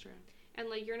 That's true. And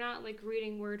like you're not like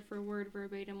reading word for word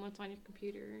verbatim what's on your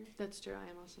computer. That's true. I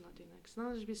am also not doing that because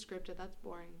that'll just be scripted. That's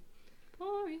boring.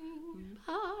 Boring.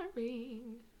 That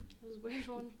was a weird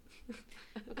one.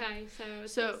 Okay, so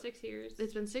it's been 6 years.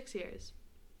 It's been 6 years.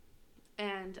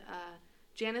 And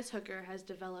Janice Hooker has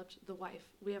developed, the wife.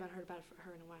 We haven't heard about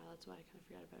her in a while. That's why I kind of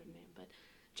forgot about her name. But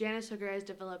Janice Hooker has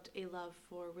developed a love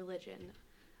for religion.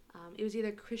 It was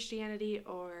either Christianity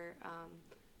or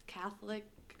Catholicism,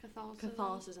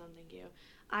 thank you.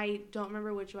 I don't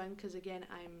remember which one because, again,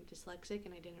 I'm dyslexic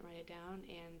and I didn't write it down.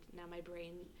 And now my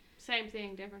brain... Same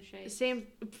thing, different shapes. Same...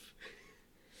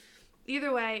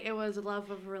 Either way, it was a love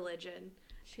of religion.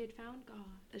 She had found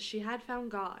God. She had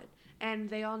found God. And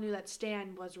they all knew that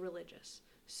Stan was religious.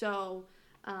 So,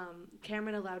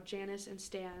 Cameron allowed Janice and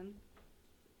Stan...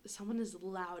 Someone is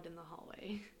loud in the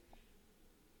hallway.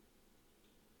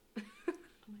 Oh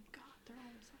my God,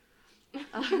 they're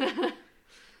always like...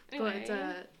 Anyway.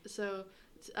 But,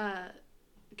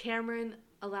 Cameron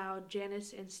allowed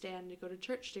Janice and Stan to go to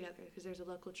church together because there's a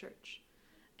local church.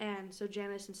 And so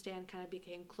Janice and Stan kind of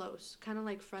became close, kind of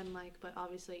like friend-like, but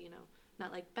obviously,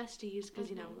 not like besties because,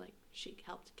 like she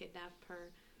helped kidnap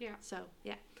her. Yeah. So,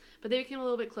 yeah. But they became a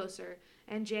little bit closer,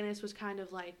 and Janice was kind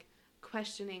of like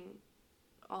questioning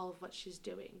all of what she's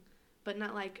doing, but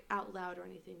not like out loud or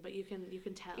anything, but you can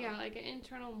tell. Yeah, like an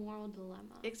internal moral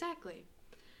dilemma. Exactly.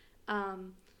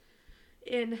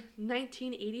 In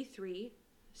 1983,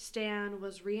 Stan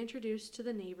was reintroduced to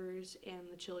the neighbors and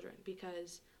the children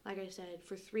because, like I said,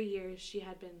 for 3 years she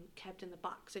had been kept in the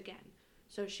box again.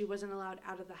 So she wasn't allowed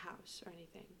out of the house or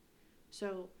anything.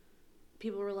 So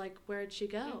people were like, where'd she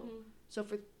go? Mm-hmm. So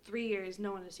for 3 years,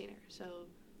 no one had seen her. So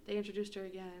they introduced her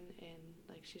again, and,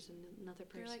 like, she's another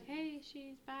person. They're like, hey,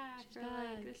 she's back. She's or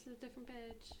back. like, this is a different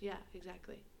bitch. Yeah,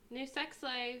 exactly. New sex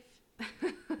slave.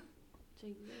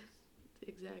 Jesus.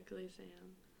 Exactly,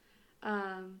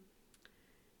 Sam.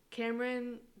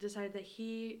 Cameron decided that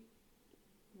he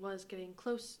was getting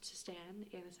close to Stan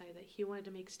and decided that he wanted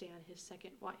to make Stan his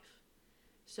second wife.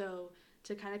 So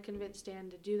to kind of convince Stan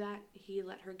to do that, he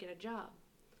let her get a job.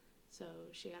 So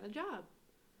she got a job.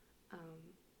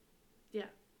 Yeah.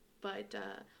 But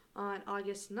on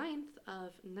August 9th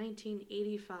of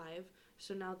 1985,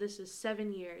 so now this is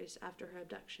 7 years after her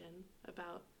abduction,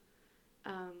 about,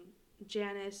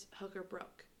 Janice Hooker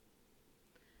broke.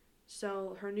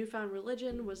 So her newfound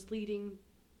religion was leading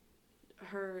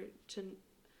her to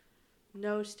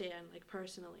know Stan, like,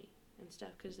 personally and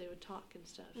stuff, because they would talk and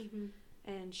stuff. Mm-hmm.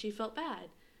 And she felt bad.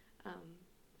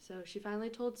 So she finally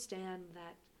told Stan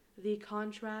that the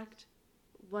contract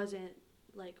wasn't,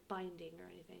 like, binding or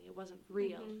anything. It wasn't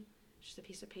real. Mm-hmm. Just a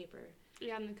piece of paper.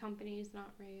 Yeah, and the company's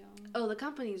not real. Oh, the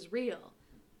company's real.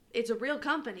 It's a real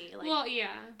company. Like, well,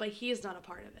 yeah. But he is not a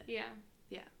part of it. Yeah.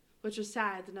 Yeah. Which was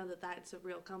sad to know that that's a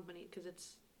real company, because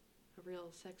it's a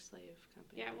real sex slave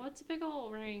company. Yeah, well, it's a big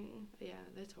old ring. Yeah,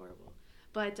 that's horrible.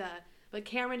 But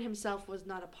Cameron himself was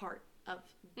not a part of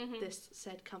this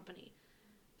said company.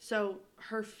 So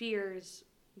her fears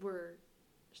were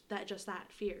just that,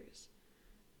 fears.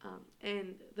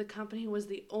 And the company was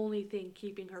the only thing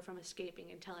keeping her from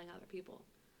escaping and telling other people.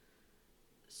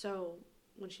 So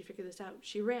when she figured this out,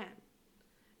 she ran.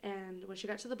 And when she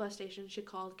got to the bus station, she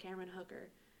called Cameron Hooker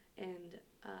and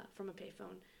from a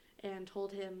payphone and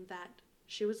told him that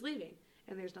she was leaving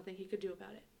and there's nothing he could do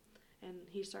about it. And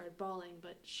he started bawling,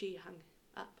 but she hung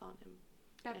up on him.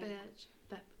 That bitch.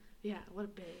 Yeah, what a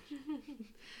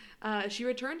bitch. She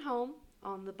returned home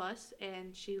on the bus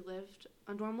and she lived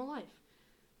a normal life.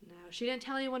 Now, she didn't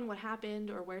tell anyone what happened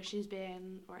or where she's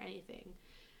been or anything.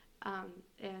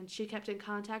 And she kept in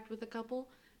contact with the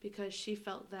couple because she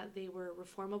felt that they were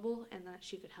reformable and that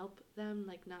she could help them,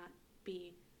 like, not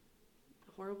be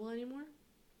horrible anymore.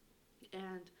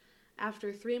 And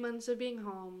after 3 months of being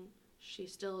home, she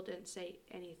still didn't say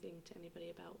anything to anybody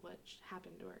about what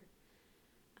happened to her.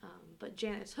 But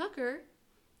Janice Hooker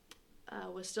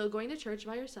was still going to church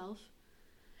by herself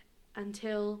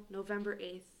until November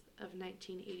 8th of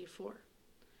 1984,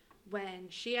 when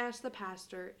she asked the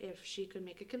pastor if she could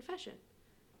make a confession.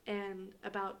 And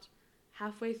about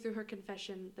halfway through her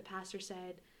confession, the pastor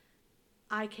said,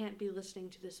 "I can't be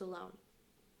listening to this alone,"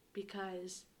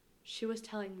 because she was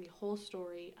telling the whole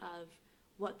story of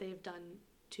what they've done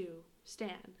to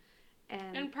Stan.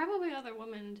 And probably other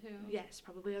women, too. Yes,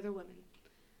 probably other women.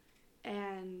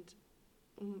 And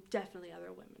definitely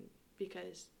other women,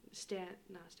 because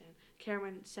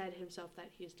Cameron said himself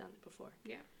that he's done it before.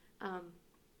 Yeah.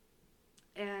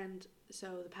 And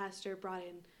so the pastor brought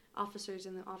in officers,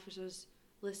 and the officers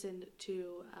listened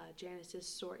to Janice's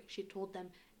story. She told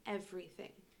them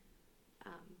everything.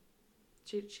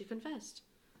 She confessed.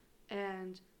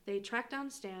 And they tracked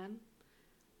down Stan,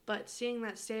 but seeing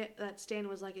that Stan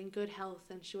was, like, in good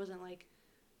health and she wasn't, like,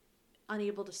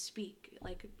 unable to speak,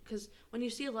 like, because when you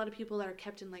see a lot of people that are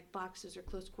kept in, like, boxes or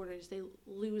close quarters, they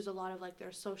lose a lot of, like,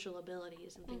 their social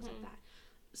abilities and things like that.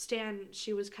 Stan,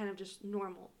 she was kind of just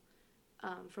normal,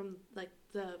 from, like,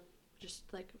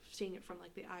 just, like, seeing it from,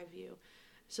 like, the eye view.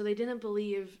 So they didn't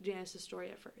believe Janice's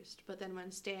story at first, but then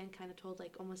when Stan kind of told,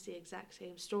 like, almost the exact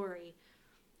same story,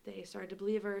 they started to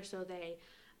believe her. So they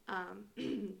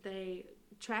they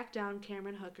tracked down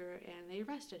Cameron Hooker and they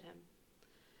arrested him.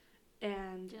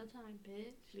 And jail time,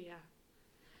 bitch. Yeah.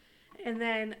 And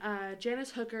then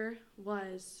Janice Hooker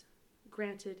was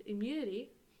granted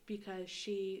immunity because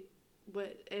she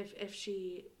would, if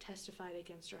she testified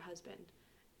against her husband.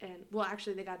 And, well,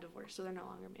 actually, they got divorced, so they're no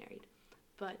longer married.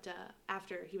 But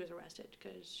after he was arrested,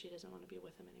 because she doesn't want to be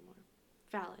with him anymore.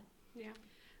 Valid. Yeah.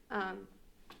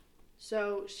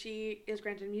 So she is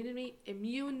granted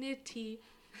immunity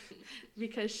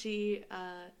because she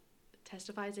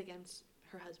testifies against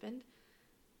her husband.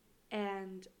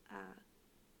 And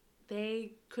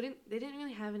they didn't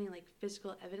really have any, like,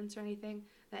 physical evidence or anything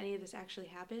that any of this actually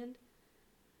happened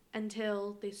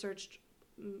until they searched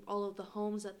all of the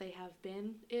homes that they have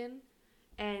been in,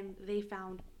 and they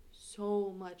found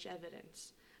so much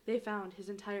evidence. They found his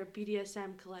entire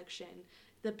BDSM collection,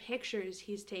 the pictures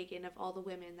he's taken of all the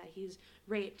women that he's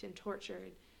raped and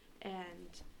tortured,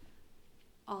 and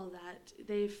all that.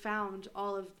 They found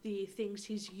all of the things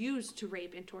he's used to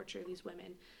rape and torture these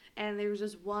women. And there was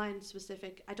this one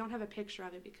specific, I don't have a picture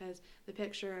of it because the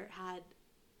picture had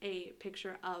a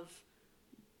picture of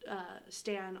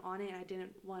Stan on it, and I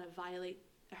didn't want to violate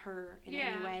her in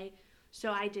any way.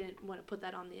 So I didn't want to put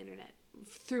that on the internet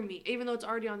through me. Even though it's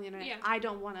already on the internet, I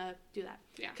don't want to do that.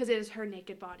 Because it is her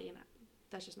naked body, and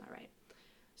that's just not right.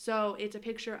 So it's a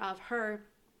picture of her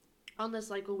on this,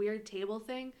 like, a weird table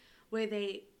thing where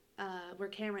where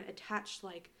Cameron attached,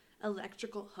 like,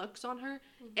 electrical hooks on her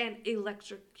and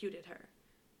electrocuted her.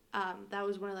 That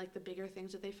was one of, like, the bigger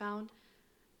things that they found.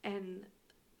 And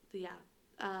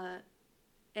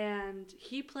and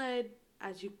he pled,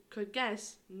 as you could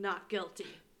guess, not guilty.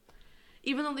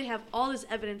 Even though they have all this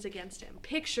evidence against him,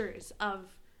 pictures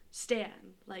of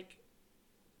Stan, like,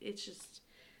 it's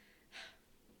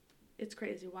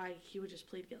crazy why he would just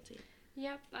plead guilty.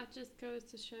 Yep, that just goes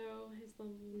to show his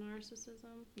level of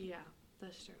narcissism. Yeah,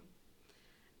 that's true.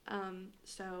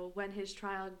 So when his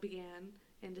trial began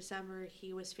in December,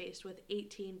 he was faced with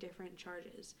 18 different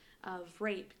charges of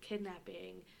rape,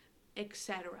 kidnapping,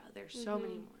 etc. There's so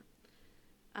many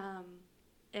more.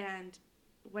 And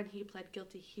when he pled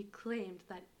guilty, he claimed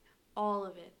that all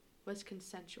of it was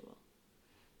consensual.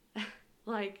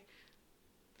 Like,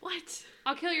 what?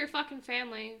 I'll kill your fucking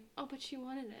family. Oh, but she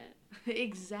wanted it.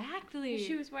 Exactly.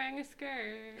 She was wearing a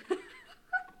skirt.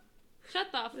 Shut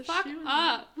the fuck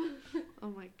up. Oh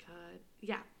my god.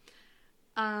 Yeah.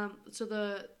 So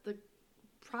the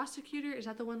prosecutor, is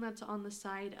that the one that's on the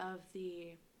side of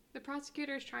the... The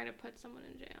prosecutor is trying to put someone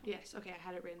in jail. Yes, okay, I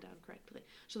had it written down correctly.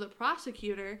 So the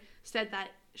prosecutor said that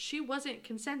she wasn't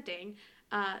consenting,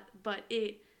 but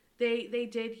they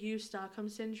did use Stockholm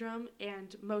Syndrome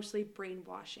and mostly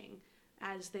brainwashing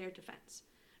as their defense.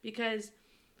 because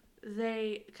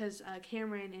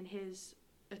Cameron and his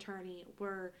attorney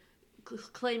were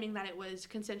claiming that it was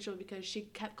consensual because she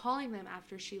kept calling them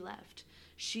after she left.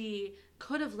 She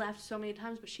could have left so many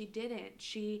times, but she didn't.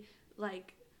 She,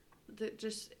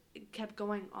 just kept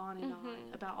going on and on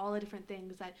about all the different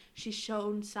things that she's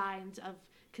shown signs of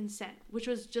consent, which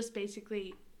was just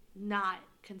basically not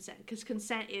consent, because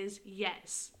consent is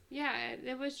yes. Yeah,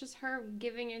 it was just her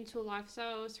giving into life,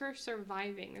 so it was her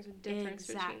surviving. There's a difference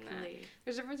between that.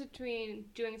 There's a difference between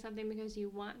doing something because you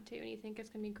want to and you think it's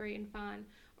going to be great and fun,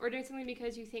 or doing something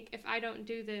because you think, if I don't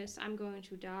do this, I'm going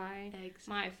to die.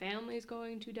 Exactly. My family's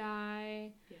going to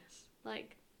die. Yes.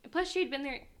 Plus she'd been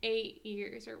there 8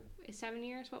 years, or 7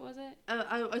 years, what was it?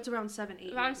 It's around 7, 8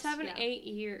 years. Around 7, 8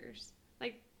 years.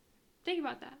 Think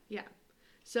about that. Yeah.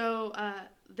 So,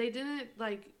 they didn't,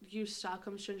 use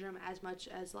Stockholm Syndrome as much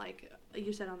as,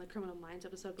 you said on the Criminal Minds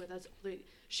episode, where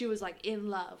she was, in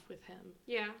love with him.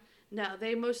 Yeah. No,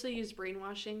 they mostly used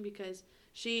brainwashing because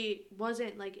she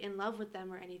wasn't, in love with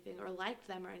them or anything, or liked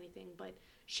them or anything, but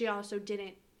she also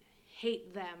didn't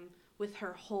hate them with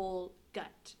her whole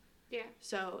gut. Yeah.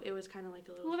 So, it was kind of a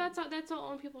little... Well, that's the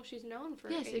only people she's known for.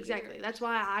 Yes, exactly. Years. That's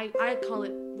why I call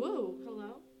it... Whoa.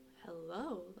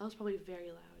 Hello. That was probably very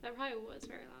loud. That probably was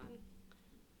very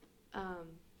loud.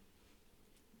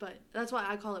 But that's why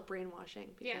I call it brainwashing,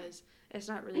 because it's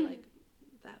not really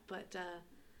that. But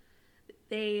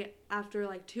they, after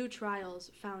 2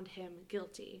 trials, found him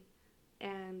guilty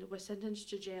and was sentenced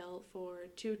to jail for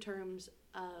 2 terms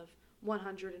of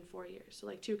 104 years. So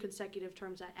 2 consecutive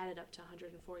terms that added up to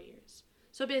 104 years.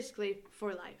 So basically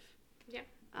for life. Yeah.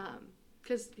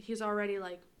 Because he's already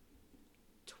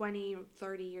 20,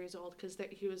 30 years old, because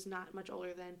he was not much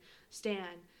older than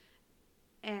Stan,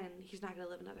 and he's not going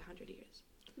to live another 100 years.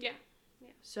 Yeah.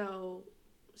 So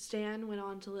Stan went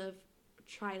on to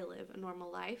try to live a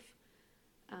normal life,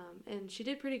 and she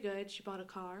did pretty good. She bought a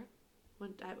car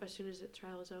as soon as the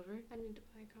trial was over. I need to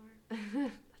buy a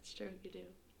car. That's true, you do.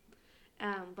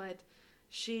 But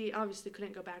she obviously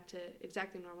couldn't go back to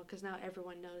exactly normal, because now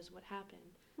everyone knows what happened.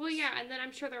 Well, yeah, and then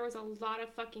I'm sure there was a lot of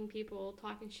fucking people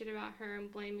talking shit about her and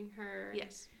blaming her.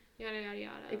 Yes. Yada, yada,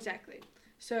 yada. Exactly.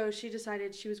 So she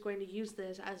decided she was going to use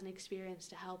this as an experience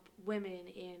to help women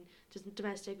in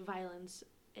domestic violence,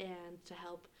 and to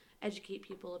help educate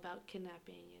people about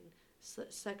kidnapping and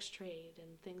sex trade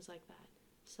and things like that.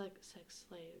 Sex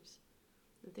slaves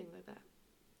and things like that.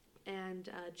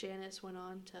 And Janice went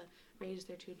on to raise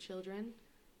their 2 children,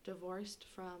 divorced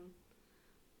from...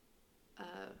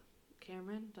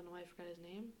 Cameron, don't know why I forgot his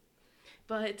name,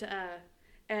 but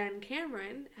and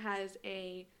Cameron has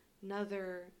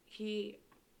another,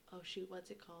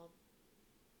 what's it called?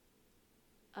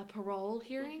 A parole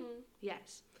hearing? Mm-hmm.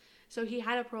 Yes. So he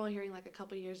had a parole hearing a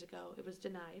couple years ago. It was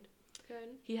denied.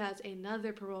 Good. He has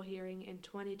another parole hearing in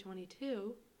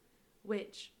 2022,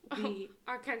 which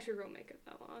our country won't make it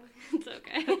that long. It's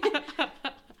okay.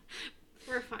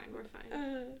 We're fine.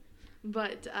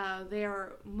 But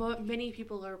many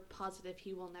people are positive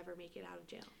he will never make it out of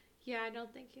jail. Yeah, I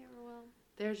don't think he ever will.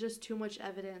 There's just too much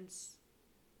evidence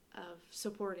of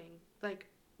supporting,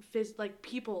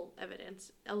 people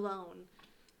evidence alone.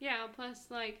 Yeah, plus,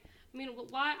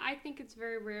 why I think it's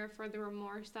very rare for the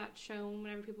remorse that's shown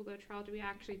whenever people go to trial to be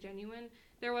actually genuine.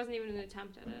 There wasn't even an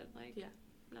attempt at it.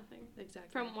 Nothing.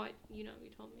 Exactly. From what, you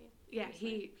told me. Yeah,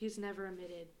 he's never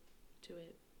admitted to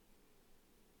it.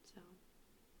 So,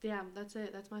 yeah, that's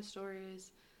it. That's my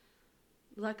stories.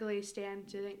 Luckily, Stan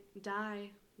didn't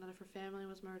die. None of her family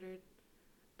was murdered.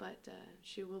 But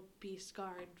she will be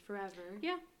scarred forever.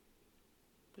 Yeah.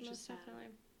 Which Most is sad.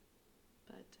 Definitely.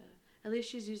 But at least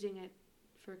she's using it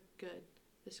for good,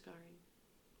 the scarring.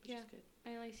 Which is good.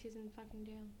 And at least he's in fucking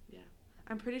jail. Yeah.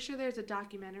 I'm pretty sure there's a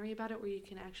documentary about it where you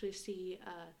can actually see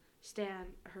Stan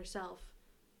herself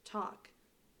talk.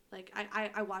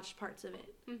 I watched parts of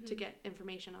it to get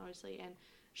information, obviously, and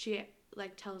she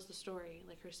tells the story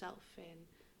herself, and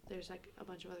there's a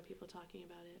bunch of other people talking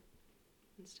about it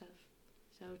and stuff.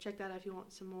 So check that out if you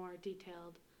want some more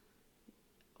detailed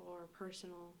or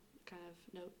personal kind of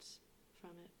notes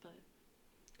from it. But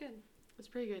good. It's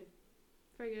pretty good.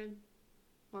 Very good.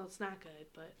 Well, it's not good,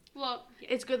 but yeah.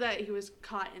 It's good that he was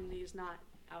caught and he's not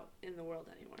out in the world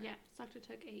anymore. Yeah, it sucked it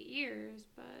took 8 years,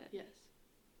 but... Yes.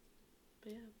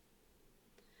 But yeah.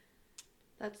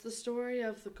 That's the story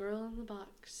of the girl in the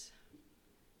box.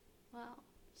 Well,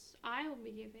 I will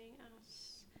be giving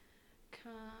us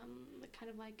kind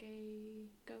of like a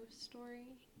ghost story.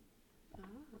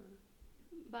 Oh.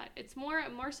 But it's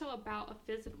more so about a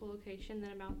physical location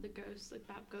than about the ghosts,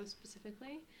 about ghosts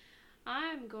specifically.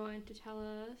 I'm going to tell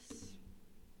us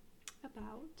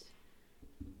about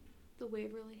The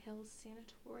Waverly Hills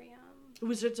Sanatorium.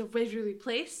 Was it a Waverly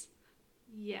Place?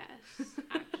 Yes,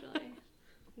 actually.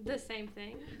 The same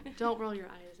thing. Don't roll your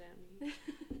eyes at me.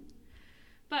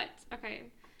 But, okay.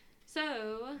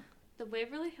 So, the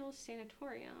Waverly Hills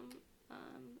Sanatorium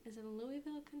is in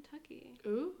Louisville, Kentucky.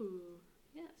 Ooh.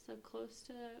 Yeah, so close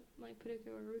to, like,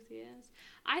 Paducah where Ruthie is.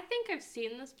 I think I've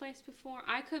seen this place before.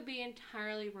 I could be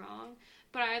entirely wrong,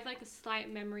 but I have, like, a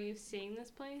slight memory of seeing this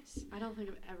place. I don't think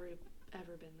I've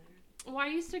ever been there. Well, I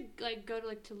used to, like, go to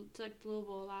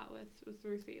Louisville a lot with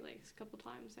Ruthie, like, a couple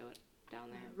times. I went down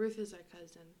there. Ruth is our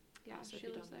cousin. Yeah, Also, she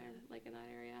lives there, like, in that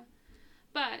area.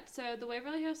 But, so, the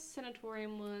Waverly Hills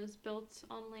Sanatorium was built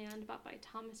on land bought by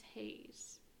Thomas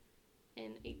Hayes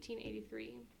in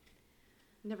 1883.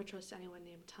 Never trust anyone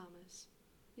named Thomas.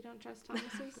 You don't trust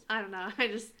Thomases? I don't know. I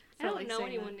don't know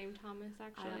anyone named Thomas,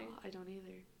 actually. I don't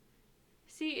either.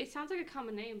 See, it sounds like a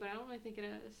common name, but I don't really think it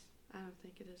is. I don't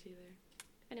think it is either.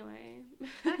 Anyway.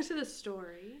 Back to the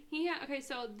story. Yeah, okay,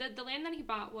 so the land that he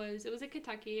bought was in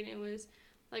Kentucky, and it was,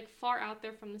 like, far out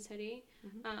there from the city.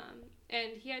 Mm-hmm.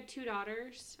 And he had 2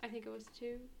 daughters. I think it was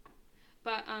 2.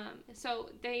 But, so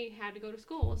they had to go to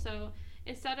school, so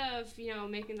instead of,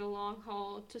 making the long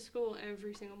haul to school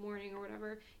every single morning or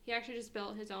whatever, he actually just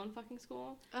built his own fucking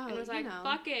school. Oh, and was like,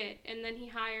 fuck it. And then he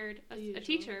hired a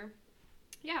teacher.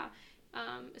 Yeah.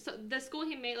 So the school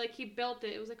he made, like, he built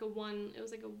it. It was like a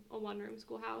one-room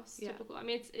schoolhouse. Yeah. Typical. I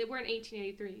mean, we're in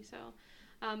 1883, so.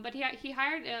 But he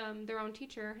hired their own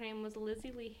teacher. Her name was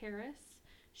Lizzie Lee Harris.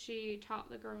 She taught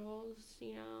the girls,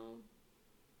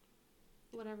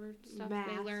 whatever stuff Math.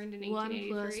 they learned in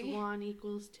 1883. 1 +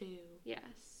 1 = 2.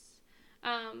 Yes.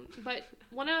 But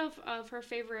one of her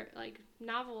favorite, like,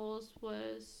 novel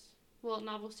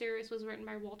series was written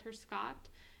by Walter Scott,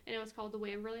 and it was called the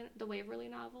Waverly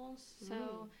Novels.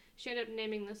 So she ended up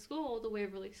naming the school the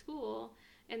Waverly School,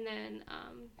 and then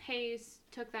Hayes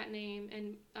took that name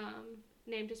and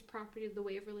named his property the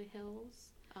Waverly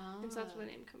Hills. And so that's where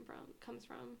the name comes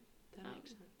from. That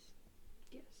makes sense.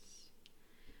 Yes.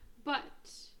 But,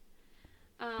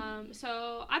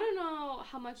 so I don't know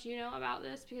how much you know about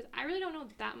this because I really don't know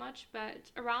that much, but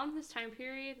around this time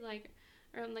period,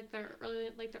 around the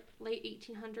late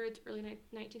 1800s, early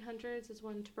 1900s is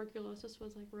when tuberculosis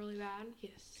was, like, really bad.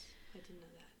 Yes, I didn't know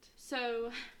that.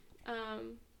 So,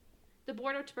 the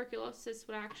Board of Tuberculosis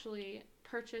would actually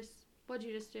purchase, what'd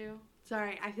you just do?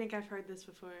 Sorry, I think I've heard this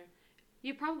before.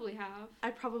 You probably have.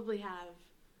 I probably have.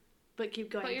 But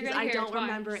keep going, because I don't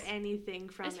remember anything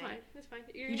from it. It's fine.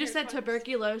 You just said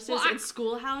tuberculosis and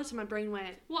schoolhouse, and my brain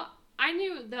went... Well, I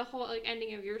knew the whole, like,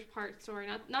 ending of your part story,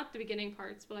 not the beginning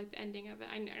parts, but, like, the ending of it.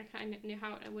 I kind of knew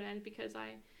how it would end because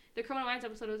the Criminal Minds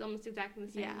episode was almost exactly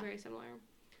the same, very similar.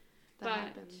 That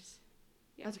happens.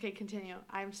 Yeah. That's okay, continue.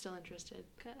 I'm still interested.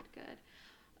 Good.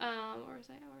 Where was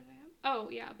I at? Oh,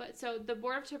 yeah, but so the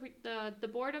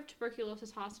Board of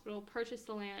Tuberculosis Hospital purchased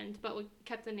the land, but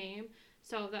kept the name,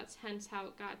 so that's hence how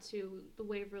it got to the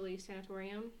Waverly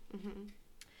Sanatorium. Mm-hmm.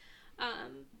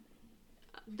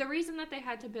 The reason that they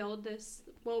had to build this,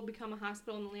 what would become a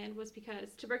hospital on the land, was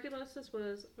because tuberculosis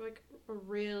was, like,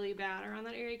 really bad around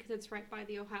that area because it's right by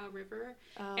the Ohio River,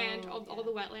 and all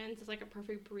the wetlands is, like, a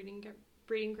perfect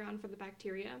breeding ground for the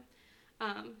bacteria.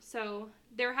 So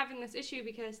they were having this issue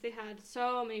because they had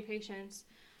so many patients,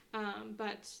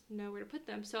 but nowhere to put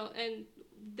them. So, and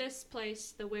this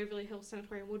place, the Waverly Hills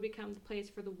Sanatorium, would become the place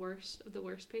for the worst of the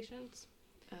worst patients.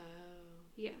 Oh.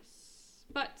 Yes.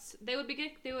 But they would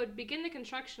begin the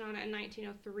construction on it in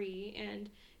 1903, and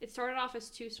it started off as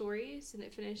 2 stories, and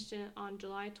it finished on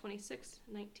July 26,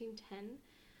 1910.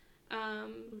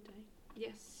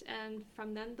 Yes, and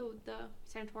from then the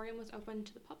sanatorium was open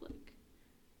to the public.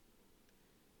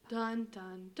 Dun,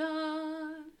 dun,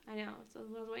 dun. I know, so I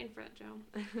was waiting for that, Joe.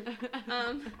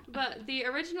 But the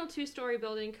original 2-story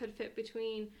building could fit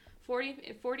between 40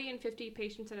 and 50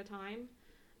 patients at a time.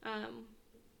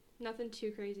 Nothing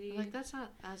too crazy. Like, that's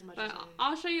not as much but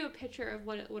I'll show you a picture of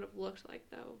what it would have looked like,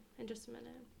 though, in just a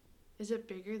minute. Is it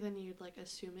bigger than you'd, like,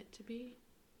 assume it to be?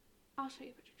 I'll show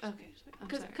you pictures. Okay.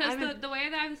 Because the way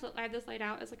that I have this laid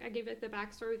out is, like, I give you, like, the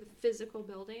backstory of the physical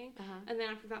building, and then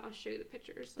after that I'll show you the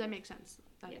pictures. So. That makes sense.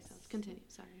 Makes sense. Continue.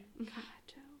 Sorry. God,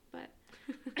 Joe. But,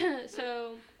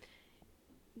 so,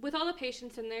 with all the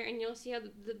patients in there, and you'll see how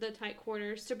the tight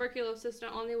quarters, tuberculosis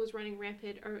not only was running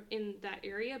rampant in that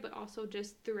area, but also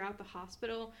just throughout the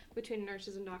hospital between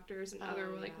nurses and doctors and other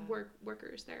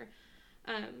workers there.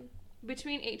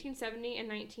 Between 1870 and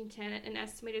 1910, an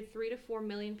estimated 3 to 4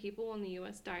 million people in the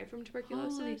U.S. died from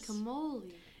tuberculosis. Holy camole.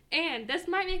 And this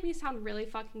might make me sound really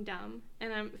fucking dumb,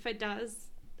 and if it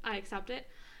does, I accept it.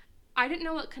 I didn't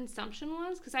know what consumption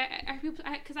was because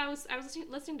I was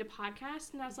listening to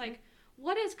podcasts and I was like,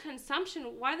 what is consumption?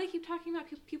 Why do they keep talking about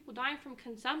people dying from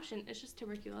consumption? It's just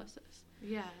tuberculosis.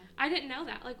 Yeah. I didn't know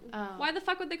that. Like, why the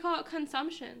fuck would they call it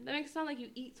consumption? That makes it sound like you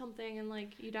eat something and,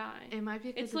 like, you die. It might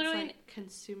be because it's like,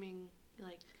 consuming,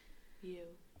 like, you.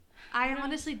 I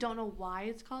honestly don't know why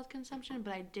it's called consumption,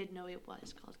 but I did know it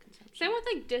was called consumption. Same with,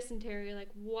 like, dysentery. Like,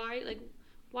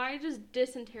 why does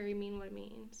dysentery mean what it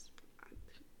means?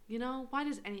 You know, why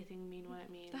does anything mean what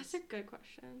it means? That's a good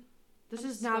question. This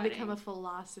has now become a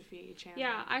philosophy channel.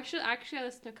 Yeah, actually, I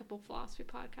listened to a couple philosophy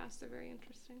podcasts. They're very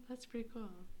interesting. That's pretty cool.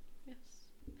 Yes.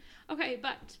 Okay,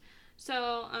 but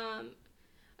so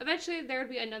eventually there would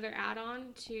be another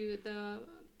add-on to the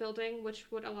building,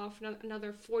 which would allow for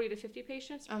another 40 to 50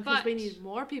 patients. Oh, because we need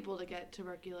more people to get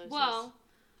tuberculosis. Well,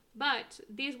 but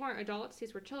these weren't adults;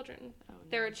 these were children. Oh, no.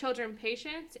 They were children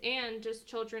patients and just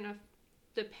children of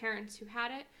the parents who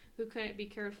had it, who couldn't be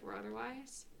cared for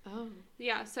otherwise. Oh.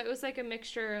 Yeah, so it was like a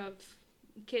mixture of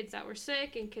kids that were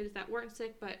sick and kids that weren't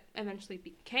sick, but eventually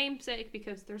became sick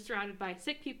because they're surrounded by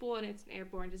sick people and it's an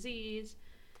airborne disease.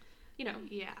 You know.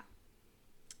 Yeah.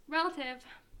 Relative.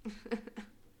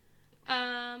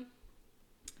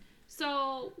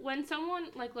 So when someone,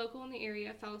 like, local in the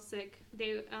area fell sick,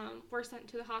 they were sent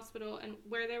to the hospital, and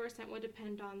where they were sent would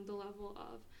depend on the level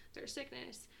of their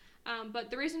sickness. But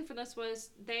the reason for this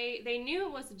was they knew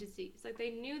it was a disease. Like,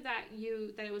 they knew that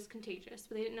it was contagious,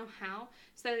 but they didn't know how.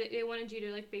 So they wanted you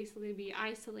to, like, basically be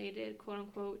isolated, quote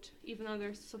unquote, even though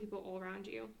there's still people all around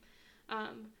you.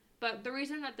 But the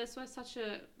reason that this was such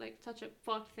a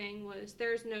fucked thing was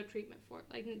there's no treatment for it.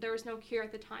 Like, there was no cure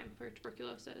at the time for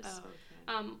tuberculosis. Oh,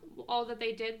 okay. All that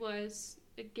they did was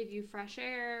give you fresh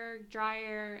air, dry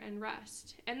air, and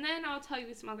rest. And then I'll tell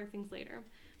you some other things later.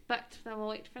 But then we'll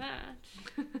wait for that.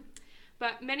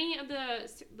 But many of the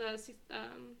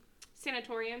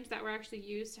sanatoriums that were actually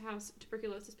used to house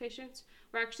tuberculosis patients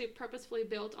were actually purposefully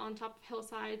built on top of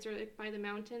hillsides or, like, by the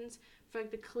mountains for,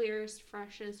 like, the clearest,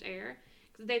 freshest air.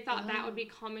 Because they thought that would be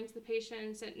calming to the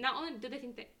patients. And not only did they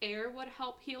think the air would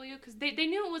help heal you, because they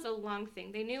knew it was a lung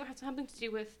thing. They knew it had something to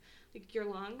do with, like, your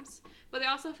lungs. But they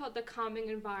also felt the calming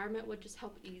environment would just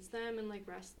help ease them and, like,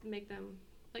 rest, make them,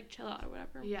 like, chill out or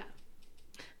whatever. Yeah.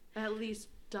 At least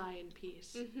die in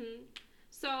peace. Mm-hmm.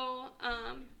 So,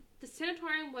 the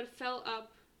sanatorium would fill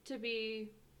up to be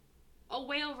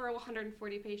way over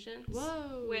 140 patients.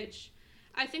 Whoa. Which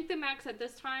I think the max at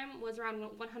this time was around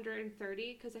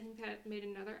 130, because I think that made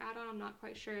another add-on. I'm not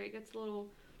quite sure. It gets a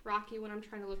little rocky when I'm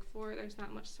trying to look for it. There's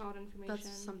not much solid information. That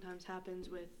sometimes happens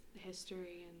with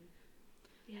history and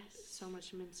yes, so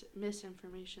much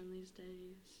misinformation these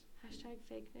days. Hashtag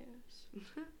fake news.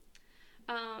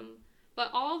 But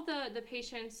all of the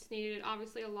patients needed,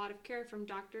 obviously, a lot of care from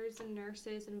doctors and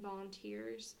nurses and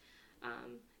volunteers.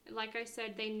 Like I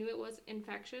said, they knew it was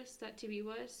infectious, that TB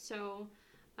was, so,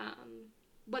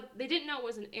 but they didn't know it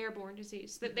was an airborne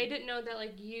disease. That they didn't know that,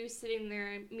 like, you sitting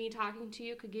there and me talking to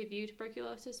you could give you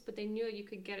tuberculosis, but they knew that you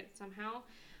could get it somehow.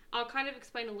 I'll kind of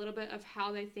explain a little bit of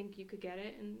how they think you could get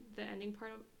it in the ending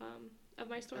part of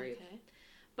my story. Okay.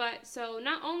 But, so,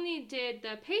 not only did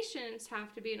the patients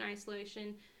have to be in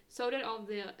isolation, so did all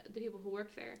the people who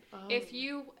worked there. Oh. If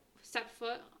you set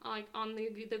foot, like, on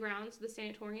the grounds of the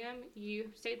sanatorium, you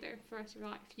stayed there for the rest of your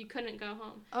life. You couldn't go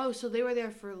home. Oh, so they were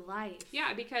there for life.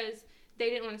 Yeah, because they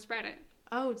didn't want to spread it.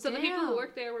 Oh, so damn. The people who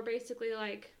worked there were basically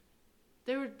like...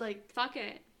 They were like... Fuck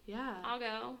it. Yeah. I'll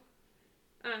go.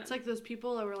 It's like those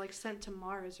people that were, like, sent to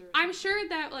Mars or something. I'm sure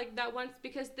that, like, that once...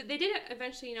 Because they did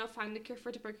eventually, find the cure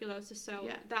for tuberculosis, so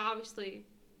that obviously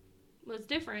was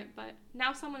different, but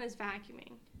now someone is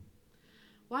vacuuming.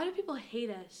 Why do people hate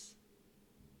us?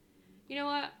 You know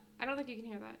what? I don't think you can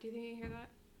hear that. Do you think you can hear that?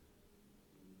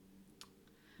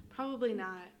 Probably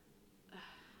not.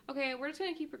 Okay, we're just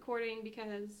going to keep recording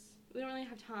because we don't really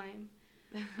have time.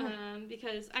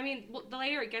 Because, I mean, the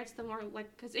later it gets, the more,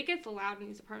 like, because it gets loud in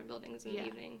these apartment buildings in the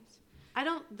evenings.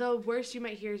 The worst you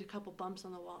might hear is a couple bumps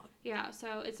on the wall. Yeah,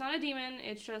 so it's not a demon,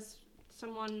 it's just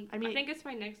someone, I think it's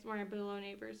my below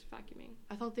neighbors vacuuming.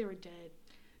 I thought they were dead.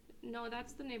 No,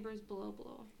 that's the neighbors below.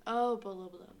 Oh,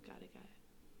 below. Got it.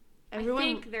 Everyone, I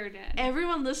think they're dead.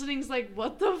 Everyone listening's like,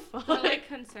 what the fuck? They're, like,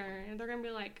 concerned. They're gonna be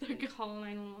like, call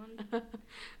 911.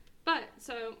 But,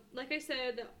 so, like I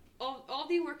said, all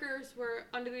the workers were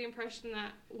under the impression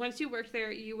that once you worked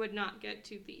there, you would not get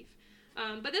to leave.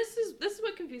 But this is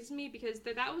what confuses me, because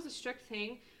that was a strict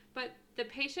thing, but the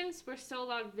patients were still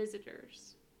allowed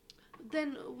visitors.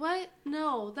 Then what?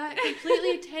 No, that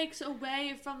completely takes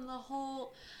away from the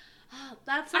whole...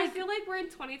 That's like, I feel like we're in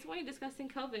 2020 discussing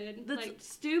COVID. Like,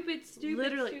 stupid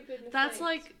literally, mistakes. That's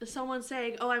like someone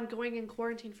saying, oh, I'm going in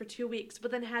quarantine for 2 weeks,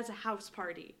 but then has a house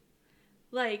party.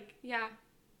 Like, yeah.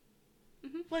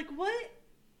 Mm-hmm. Like, what?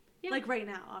 Yeah. Like, right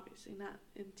now, obviously, not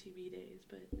in TV days,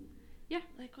 but... Yeah.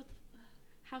 Like, what the...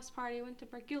 House party with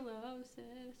tuberculosis.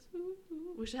 Ooh.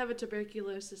 We should have a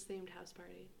tuberculosis-themed house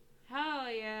party. Hell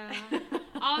yeah.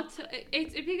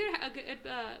 It'd be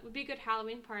would be a good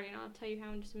Halloween party, and I'll tell you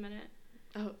how in just a minute.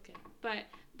 Oh, okay.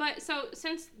 But so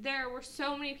since there were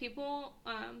so many people,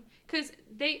 because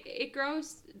it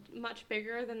grows much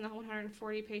bigger than the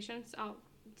 140 patients. I'll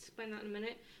explain that in a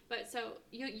minute. But so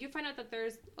you find out that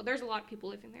there's a lot of people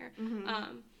living there.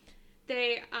 Mm-hmm.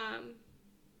 They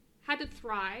had to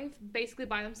thrive basically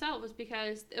by themselves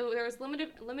because there was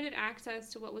limited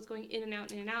access to what was going in and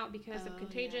out because of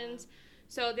contagions. Yeah.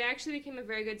 So they actually became a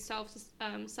very good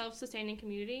self-sustaining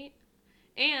community,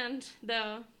 and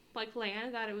the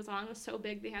land that it was on was so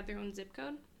big they had their own zip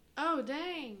code. Oh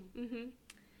dang. Mhm.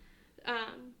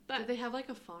 But did they have like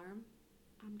a farm?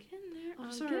 I'm getting there.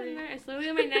 I'm sorry. Getting there. It's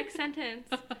literally my next sentence.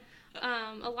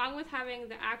 Along with having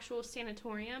the actual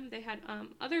sanatorium, they had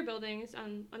other buildings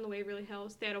on the Waverly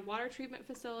Hills. They had a water treatment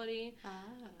facility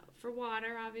for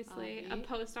water, obviously. A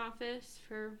post office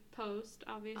for post,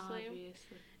 obviously.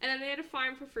 And then they had a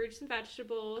farm for fruits and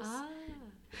vegetables. And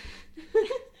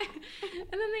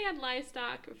then they had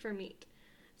livestock for meat.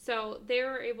 So they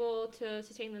were able to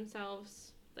sustain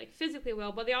themselves like physically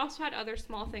well, but they also had other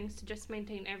small things to just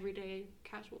maintain everyday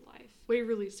casual life.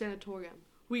 Waverly Sanatorium.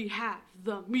 We have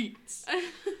the meats. I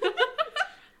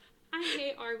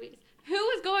hate Arby's. Who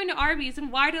is going to Arby's and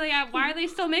why are they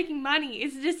still making money?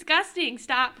 It's disgusting.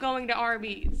 Stop going to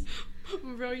Arby's.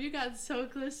 Bro, you got so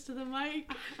close to the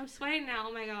mic. I'm sweating now.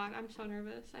 Oh my god, I'm so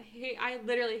nervous. I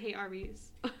literally hate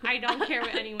Arby's. I don't care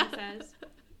what anyone says.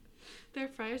 Their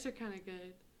fries are kind of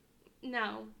good.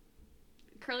 No.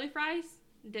 Curly fries?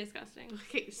 Disgusting.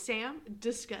 Okay, Sam?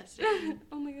 Disgusting.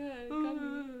 Oh my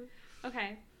god.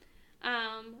 Okay.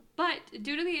 But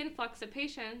due to the influx of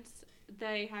patients,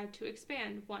 they had to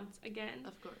expand once again.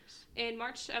 Of course. In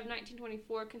March of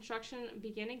 1924, construction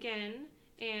began again,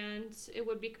 and it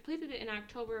would be completed in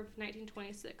October of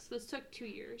 1926. So this took 2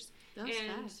 years. That was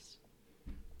fast.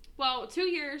 Well, 2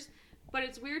 years, but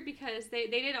it's weird because they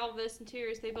did all this in 2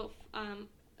 years. They built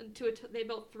they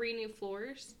built 3 new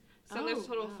floors. So there's a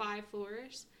total of 5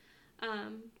 floors.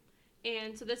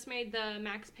 And so this made the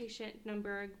max patient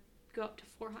number go up to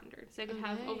 400. So they could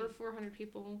have over 400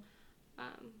 people.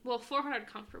 400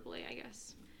 comfortably, I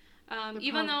guess.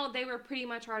 Even though they were pretty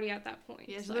much already at that point.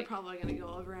 Yeah, so they're probably going to go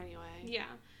over anyway.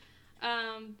 Yeah.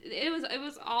 It was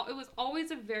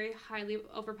always a very highly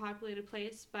overpopulated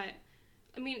place, but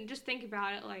I mean, just think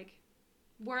about it, like,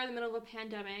 we're in the middle of a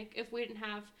pandemic. If we didn't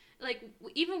have, like,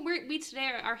 even we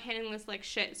today are handling this like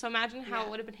shit. So imagine how it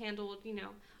would have been handled,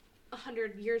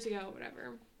 100 years ago or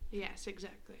whatever. Yes,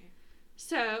 exactly.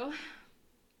 So,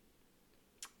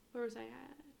 where was I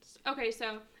at? Okay,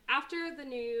 so after the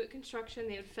new construction,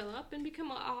 they would fill up and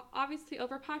become obviously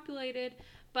overpopulated,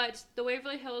 but the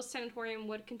Waverly Hills Sanatorium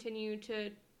would continue to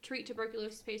treat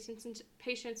tuberculosis patients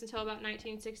until about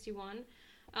 1961.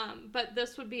 But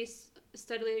this would be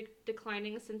steadily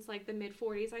declining since like the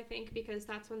mid-40s, I think, because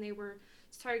that's when they were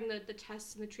starting the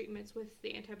tests and the treatments with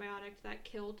the antibiotic that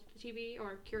killed TB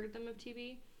or cured them of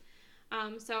TB.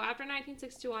 So after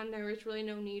 1961, there was really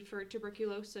no need for a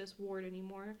tuberculosis ward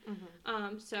anymore.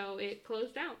 Mm-hmm. So it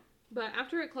closed down. But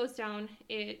after it closed down,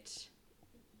 it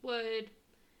would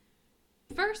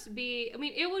first be, it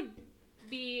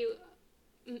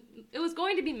was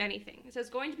going to be many things. It was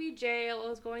going to be jail, it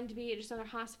was going to be just another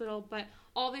hospital, but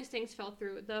all these things fell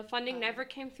through. The funding never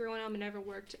came through on them, it never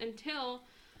worked until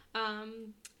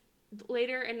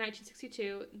later in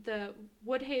 1962, the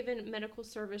Woodhaven Medical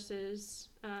Services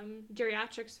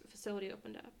geriatrics facility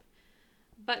opened up.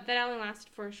 But that only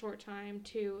lasted for a short time,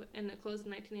 too, and it closed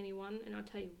in 1981, and I'll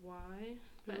tell you why.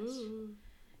 But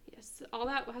yes, all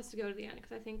that has to go to the end,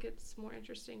 because I think it's more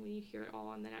interesting when you hear it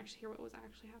all and then actually hear what was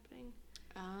actually happening.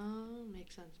 Oh,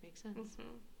 makes sense.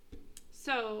 Mm-hmm.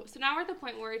 So now we're at the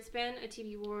point where it's been a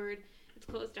TB ward, it's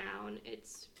closed down,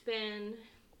 it's been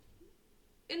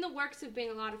in the works of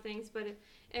being a lot of things, but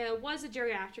it was a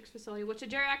geriatrics facility, which a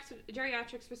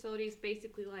geriatrics facility is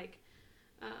basically like,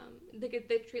 they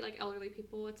treat like elderly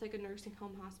people. It's like a nursing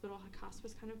home hospital, like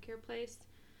hospice kind of care place.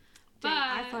 Dang,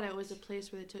 I thought it was a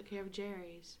place where they took care of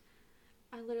Jerry's.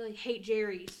 I literally hate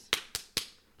Jerry's.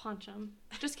 Punch them.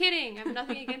 Just kidding. I have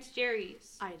nothing against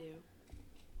Jerry's. I do.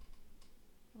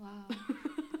 Wow.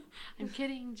 I'm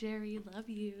kidding, Jerry. Love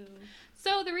you.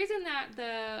 So the reason that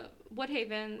the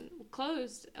Woodhaven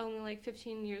closed only like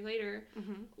 15 years later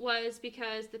was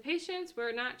because the patients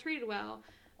were not treated well.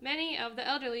 Many of the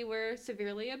elderly were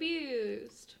severely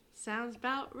abused. Sounds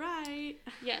about right.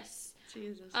 Yes.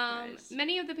 Jesus Christ.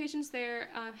 Many of the patients there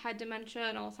had dementia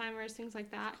and Alzheimer's, things like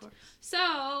that. Of course.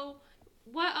 So,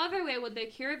 what other way would they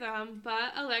cure them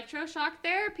but electroshock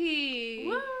therapy?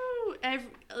 Woo!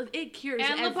 It cures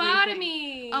and everything.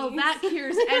 lobotomy. Oh, that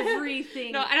cures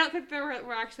everything. No, I don't think there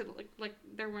were actually like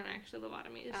there weren't actually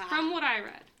lobotomies from what I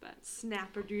read, but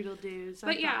snapperdoodle-doos.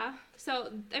 But yeah,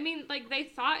 so I mean, like they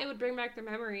thought it would bring back their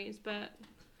memories, but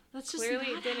that's just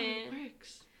clearly not it didn't. How it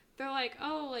works. They're like,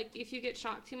 oh, like if you get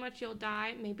shocked too much, you'll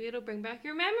die. Maybe it'll bring back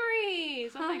your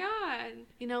memories. Oh my god!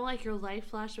 You know, like your life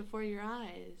flashed before your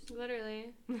eyes.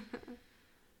 Literally.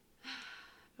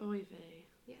 Oy vey.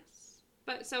 Yes.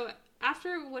 But so after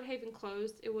Woodhaven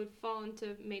closed, it would fall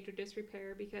into major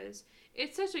disrepair because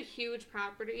it's such a huge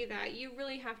property that you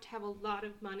really have to have a lot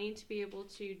of money to be able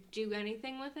to do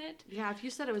anything with it. Yeah, if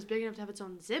you said it was big enough to have its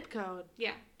own zip code.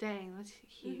 Yeah. Dang, that's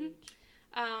huge.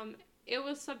 It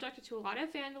was subjected to a lot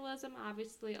of vandalism,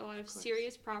 obviously a lot of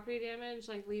serious property damage,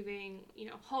 like leaving,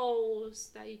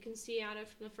 holes that you can see out of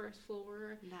from the first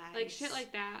floor. Nice. Like shit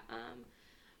like that.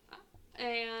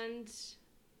 And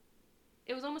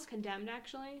it was almost condemned,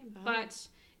 actually, but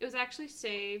it was actually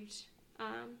saved.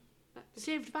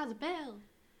 Saved by the bell.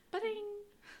 Ba-ding.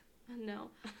 No.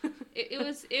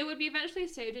 It would be eventually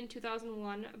saved in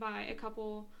 2001 by a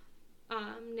couple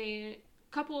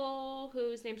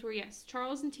whose names were,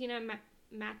 Charles and Tina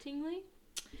Mattingly.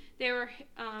 They were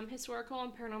historical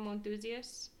and paranormal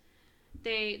enthusiasts.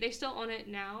 They still own it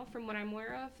now, from what I'm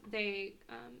aware of. They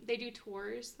do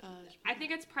tours. I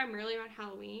think it's primarily around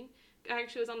Halloween. I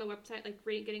actually was on the website, like,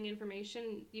 getting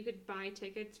information. You could buy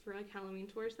tickets for, like, Halloween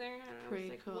tours there. I don't know. Pretty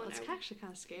like cool. It's actually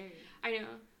kind of scary. I know.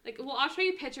 Like, well, I'll show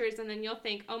you pictures, and then you'll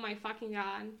think, oh, my fucking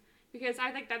God. Because I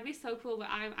think that'd be so cool, but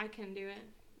I couldn't do it.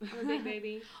 I'm a big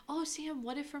baby. Oh, Sam,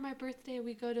 what if for my birthday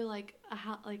we go to, like, a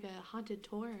haunted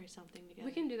tour or something together?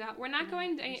 We can do that. We're not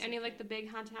going to any like, the big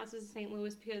haunted houses in St.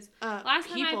 Louis because last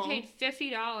time I paid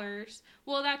 $50.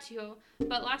 Well, that too.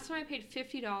 But last time I paid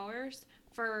 $50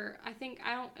 for,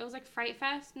 it was like Fright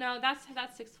Fest. No, that's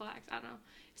Six Flags. I don't know.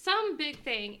 Some big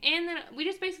thing. And then we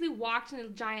just basically walked in a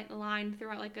giant line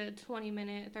throughout like a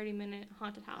 20-minute, 30-minute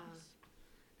haunted house.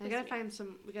 We gotta find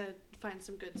some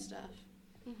good stuff.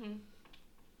 Mm-hmm.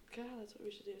 God, that's what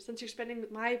we should do. Since you're spending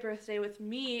my birthday with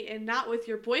me and not with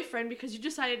your boyfriend because you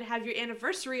decided to have your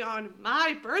anniversary on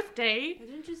my birthday. I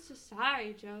didn't just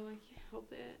decide, Joe. I can't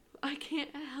help it. I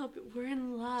can't help it. We're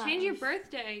in love. Change your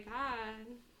birthday.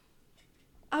 God.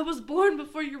 I was born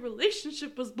before your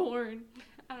relationship was born.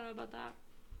 I don't know about that.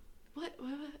 What?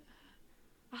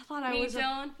 I thought I was... Me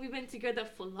and Dylan, we've been together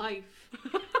for life.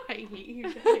 I hate you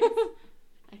guys.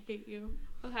 I hate you.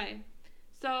 Okay.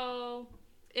 So...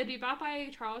 it'd be bought by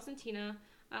Charles and Tina,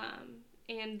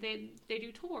 and they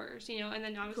do tours, and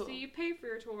then obviously you pay for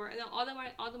your tour, and then all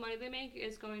the money they make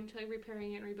is going to like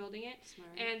repairing it and rebuilding it. Smart.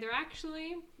 And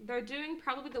they're doing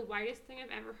probably the whitest thing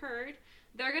I've ever heard.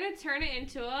 They're gonna turn it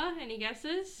into any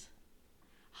guesses?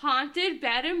 Haunted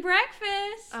bed and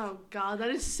breakfast. Oh God, that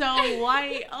is so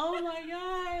white. Oh my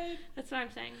God. That's what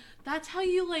I'm saying. That's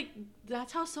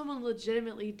how someone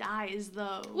legitimately dies,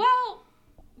 though. Well,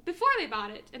 before they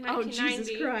bought it in 1990. Oh,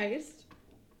 Jesus Christ.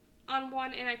 On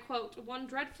one, and I quote, one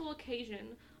dreadful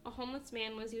occasion, a homeless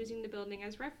man was using the building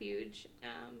as refuge,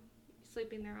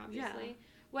 sleeping there, obviously,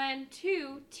 when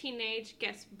two teenage,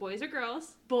 guess boys or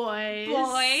girls?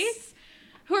 Boys,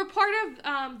 who were part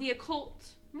of the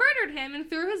occult, murdered him and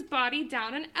threw his body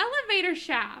down an elevator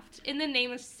shaft in the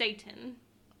name of Satan.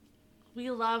 We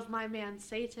love my man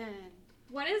Satan.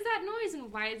 What is that noise,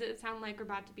 and why does it sound like we're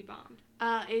about to be bombed?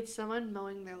 It's someone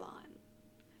mowing their lawn.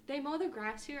 They mow the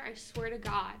grass here, I swear to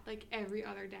God, like every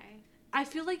other day. I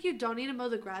feel like you don't need to mow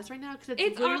the grass right now because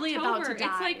it's literally October. About to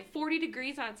die. It's like 40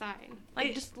 degrees outside.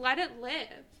 Like, just let it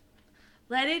live.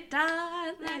 Let it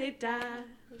die, let it die,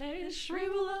 let it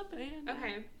shrivel up and die.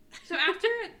 Okay, so after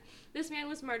this man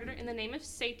was murdered in the name of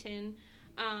Satan,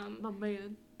 my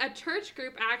man, a church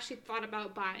group actually thought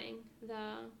about buying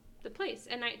the place.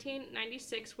 In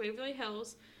 1996, Waverly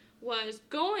Hills was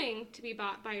going to be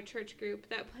bought by a church group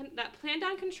that planned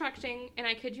on constructing, and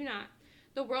I kid you not,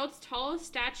 the world's tallest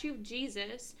statue of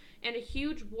Jesus and a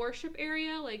huge worship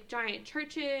area, like giant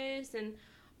churches and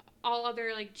all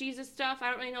other like Jesus stuff.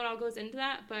 I don't really know what all goes into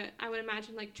that, but I would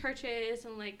imagine like churches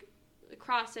and like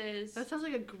crosses. That sounds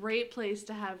like a great place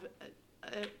to have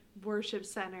a worship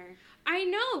center. I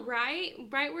know, right?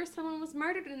 Right where someone was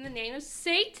murdered in the name of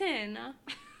Satan.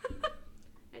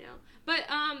 I know.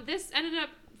 this ended up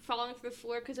falling through the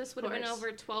floor because this would have been over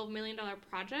a $12 million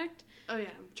project. Oh, yeah.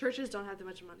 Churches don't have that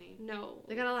much money. No.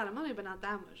 They got a lot of money, but not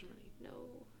that much money. No.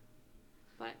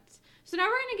 But, so now we're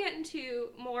going to get into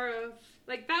more of,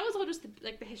 like, that was all just,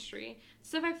 the history.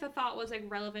 Stuff I thought was, like,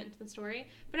 relevant to the story.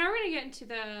 But now we're going to get into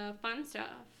the fun stuff.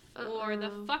 Or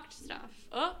the fucked stuff.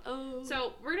 Uh-oh.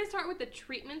 So, we're going to start with the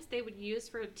treatments they would use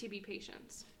for TB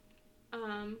patients.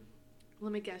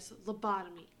 Let me guess.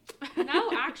 Lobotomy.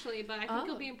 No, actually, but I think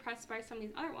you'll be impressed by some of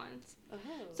these other ones. Oh.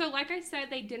 So, like I said,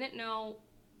 they didn't know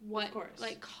what, of course,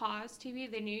 like, caused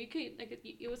TB. They knew you could, like,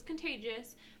 it was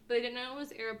contagious, but they didn't know it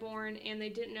was airborne, and they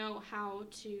didn't know how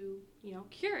to, you know,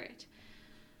 cure it.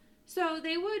 So,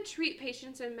 they would treat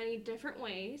patients in many different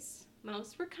ways.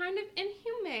 Most were kind of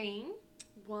inhumane.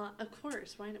 Well, of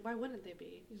course. Why wouldn't they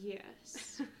be?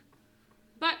 Yes.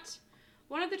 But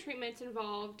one of the treatments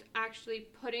involved actually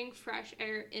putting fresh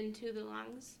air into the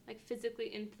lungs, like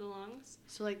physically into the lungs.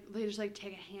 So, like, they just, like,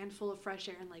 take a handful of fresh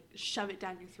air and, like, shove it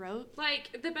down your throat?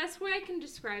 Like, the best way I can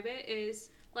describe it is,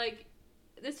 like,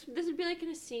 this would be, like, in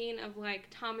a scene of, like,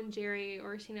 Tom and Jerry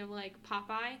or a scene of, like,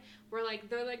 Popeye, where, like,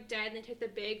 they're, like, dead and they take the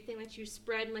big thing that you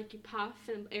spread and, like, you puff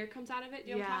and air comes out of it.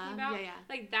 You know what I'm talking about? Yeah.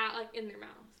 Like, that, like, in their mouth.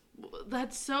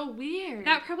 That's so weird.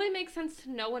 That probably makes sense to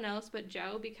no one else but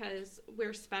Joe because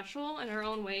we're special in our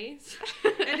own ways.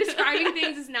 And describing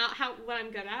things is not what I'm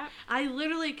good at. I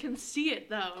literally can see it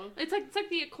though. It's like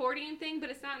the accordion thing, but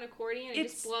it's not an accordion. It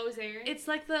just blows air. It's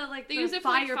like they use it for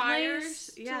like fires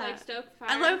to like stoke fire.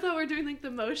 I love that we're doing like the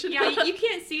motion. Yeah, you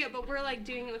can't see it, but we're like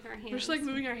doing it with our hands. We're just like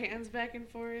moving our hands back and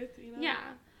forth, you know? Yeah.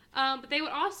 But they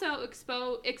would also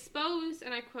expose,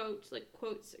 and I quote, like,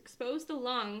 quotes, expose the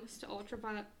lungs to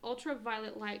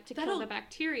ultraviolet light to kill the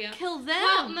bacteria. Kill them!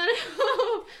 Well,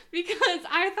 no, because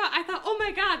I thought, oh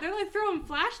my god, they're, like, throwing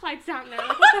flashlights down there.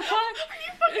 Like, what the fuck? Are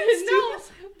you fucking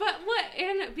stupid? No, but what it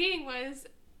ended up being was,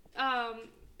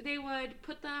 they would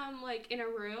put them, like, in a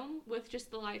room with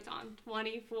just the lights on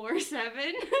 24/7.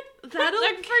 That'll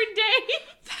like, for days.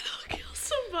 That'll kill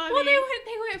somebody. Well, they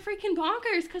went freaking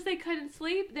bonkers because they couldn't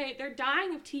sleep. They're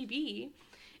dying of TB.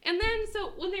 And then,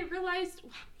 so when they realized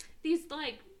these,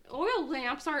 like, oil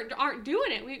lamps aren't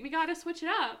doing it, we got to switch it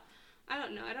up. I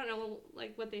don't know,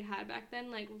 like, what they had back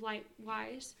then, like,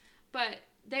 light-wise. But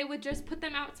they would just put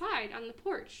them outside on the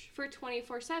porch for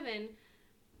 24/7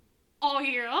 all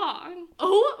year long.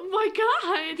 Oh my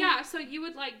god! Yeah, so you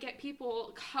would, like, get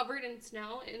people covered in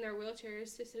snow in their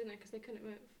wheelchairs to sit in there because they couldn't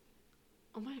move.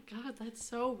 Oh my god, that's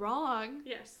so wrong.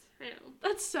 Yes, I know.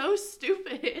 That's so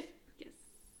stupid. Yes.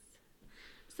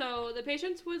 So the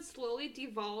patients would slowly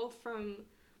devolve from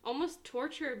almost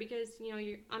torture because, you know,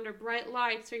 you're under bright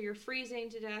lights or you're freezing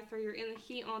to death or you're in the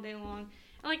heat all day long.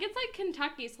 And, like, it's like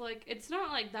Kentucky, so, like, it's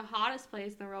not, like, the hottest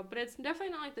place in the world, but it's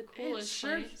definitely not, like, the coolest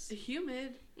place. It's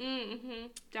humid. Mm-hmm.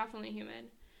 Definitely humid.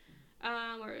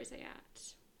 Where is it at?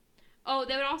 Oh,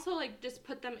 they would also, like, just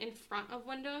put them in front of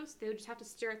windows. They would just have to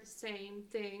stare at the same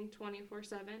thing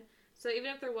 24/7. So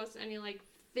even if there wasn't any, like,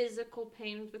 physical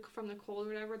pain from the cold or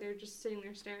whatever, they were just sitting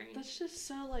there staring. That's just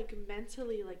so, like,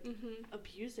 mentally, like,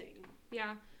 abusing.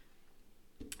 Yeah.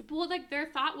 But, well, like, their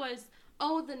thought was,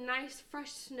 oh, the nice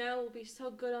fresh snow will be so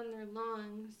good on their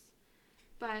lungs.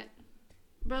 But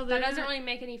Bro, that doesn't really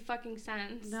make any fucking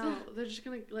sense. No, they're just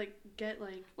gonna, like, get,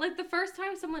 like... Like, the first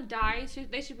time someone dies,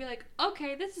 they should be like,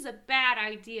 okay, this is a bad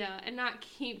idea, and not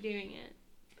keep doing it.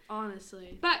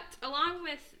 Honestly. But, along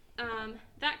with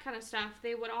that kind of stuff,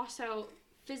 they would also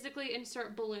physically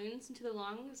insert balloons into the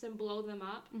lungs and blow them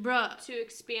up. Bruh. To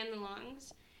expand the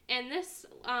lungs. And this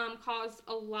caused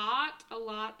a lot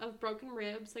of broken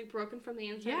ribs, like, broken from the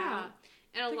inside out.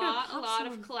 And a lot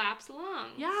of collapsed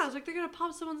lungs. Yeah, I was like, they're gonna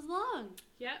pop someone's lung.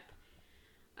 Yep.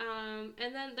 And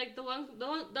then, like, the lung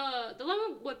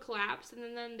would collapse,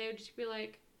 and then they would just be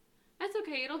like, that's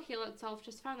okay, it'll heal itself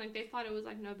just fine. Like, they thought it was,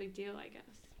 like, no big deal, I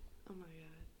guess. Oh my god.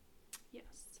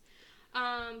 Yes.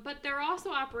 But there are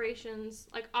also operations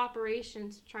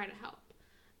to try to help.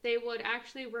 They would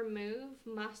actually remove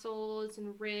muscles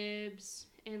and ribs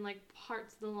and, like,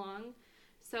 parts of the lung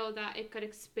so that it could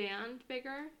expand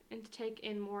bigger and to take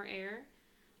in more air.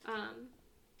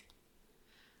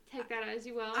 Take that as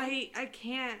you will. I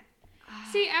can't.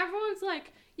 See, everyone's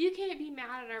like, you can't be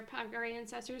mad at our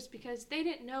ancestors because they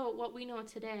didn't know what we know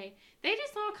today. They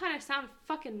just all kind of sound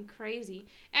fucking crazy.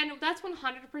 And that's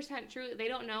 100% true. They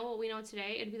don't know what we know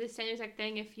today. It'd be the same exact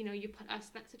thing if, you know, you put us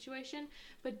in that situation.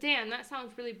 But damn, that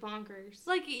sounds really bonkers.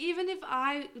 Like, even if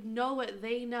I know what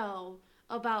they know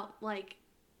about, like,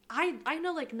 I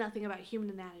know, like, nothing about human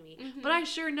anatomy, but I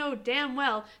sure know damn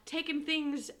well taking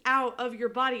things out of your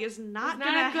body is not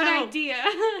a good idea.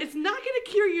 It's not gonna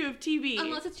cure you of TB.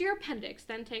 Unless it's your appendix,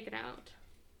 then take it out.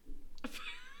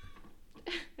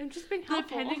 I'm just being The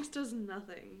helpful. appendix does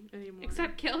nothing anymore.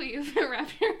 Except kill you if it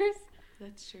ruptures.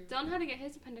 That's true. Dylan had to get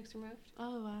his appendix removed.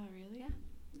 Oh, wow, really? Yeah.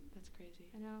 That's crazy.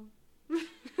 I know.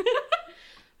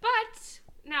 But,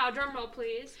 now, drum roll,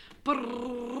 please.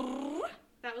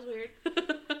 That was weird.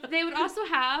 They would also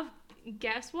have,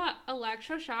 guess what?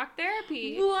 Electroshock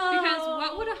therapy. Whoa. Because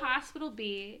what would a hospital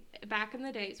be back in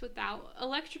the days without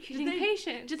electrocuting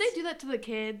patients? Did they do that to the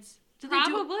kids?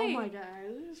 Probably. Oh my god,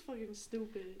 this is fucking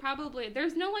stupid. Probably.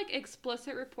 There's no, like,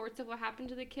 explicit reports of what happened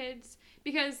to the kids.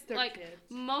 Because, They're like, kids.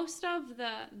 most of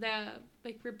the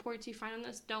like, reports you find on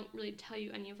this don't really tell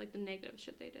you any of, like, the negative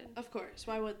shit they did. Of course,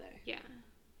 why would they? Yeah.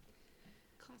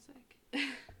 Classic.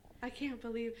 I can't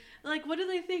believe, like, what do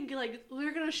they think? Like,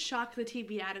 we're gonna shock the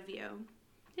TB out of you.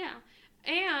 Yeah.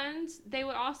 And they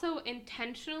would also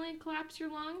intentionally collapse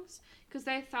your lungs because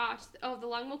they thought, oh, the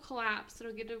lung will collapse,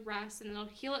 it'll get a rest, and it'll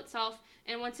heal itself,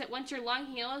 and once your lung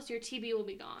heals, your TB will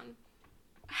be gone.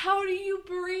 How do you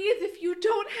breathe if you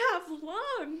don't have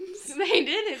lungs? They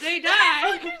did it. They That's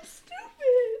died. fucking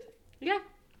stupid. Yeah.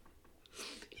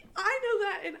 I know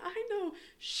that, and I know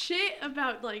shit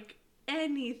about, like,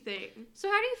 anything. So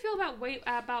how do you feel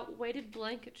about weighted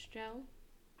blankets, Joe?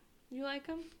 You like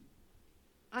them?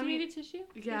 Do you need a tissue?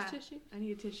 Yeah. There's tissue. I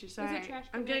need a tissue. Sorry. trash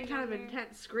I'm can getting right kind of down there.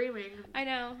 intense screaming. I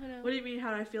know. What do you mean,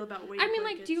 how do I feel about weighted I mean,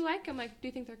 blankets? like, do you like them? Like, do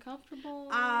you think they're comfortable?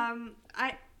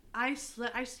 I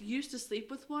used to sleep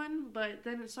with one, but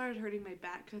then it started hurting my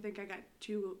back because I think I got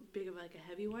too big of, like, a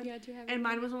heavy one. Yeah, too heavy. And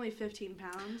mine was only 15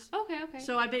 pounds. Okay.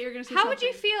 So I bet you're going to say How something. would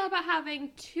you feel about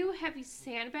having 2 heavy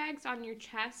sandbags on your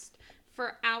chest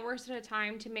for hours at a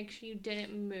time to make sure you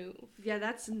didn't move? Yeah,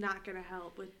 that's not going to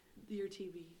help with your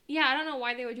TB. Yeah, I don't know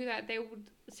why they would do that. They would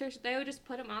just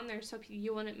put them on there so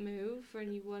you wouldn't move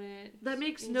and you wouldn't... That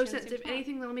makes no sense. If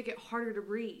anything, that'll make it harder to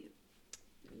breathe.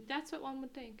 That's what one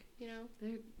would think, you know?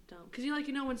 They're dumb. Because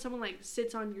when someone, like,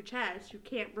 sits on your chest, you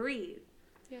can't breathe.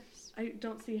 Yes. I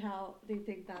don't see how they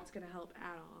think that's going to help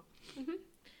at all. Mm-hmm.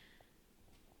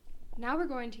 Now we're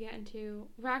going to get into...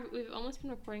 We've almost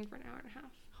been recording for an hour and a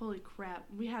half. Holy crap.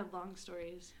 We had long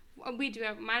stories. We do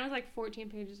have... Mine was like 14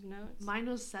 pages of notes. Mine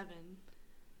was 7.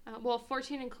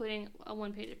 14 including a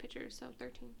 1-page of pictures, so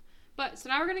 13. But, so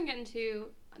now we're going to get into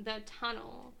the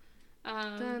tunnel.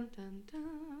 Dun, dun,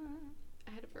 dun.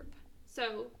 I had a burp.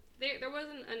 So, there was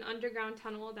an underground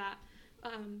tunnel that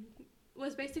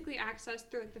was basically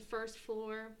accessed through, like, the first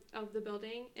floor of the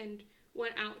building and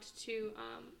went out to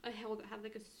a hill that had,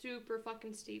 like, a super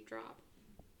fucking steep drop.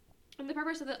 And the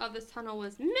purpose of this tunnel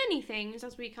was many things,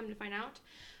 as we come to find out.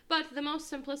 But the most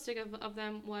simplistic of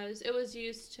them was it was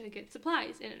used to get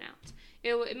supplies in and out.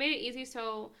 It made it easy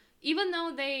so even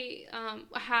though they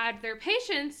had their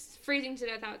patients freezing to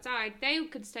death outside, they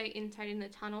could stay inside in the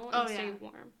tunnel and stay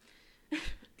warm.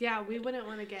 Yeah, we wouldn't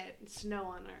want to get snow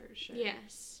on our shit.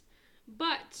 Yes.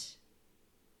 But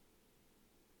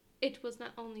it was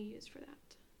not only used for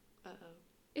that. Uh-oh.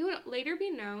 It would later be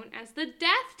known as the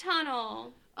Death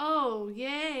Tunnel. Oh,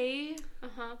 yay.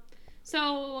 Uh-huh.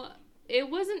 So it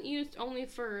wasn't used only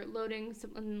for loading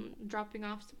and dropping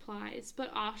off supplies, but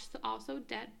also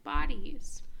dead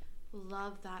bodies.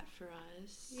 Love that for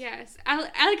us. Yes. I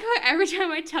like how every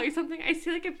time I tell you something, I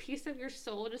see like a piece of your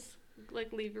soul just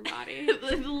like leave your body.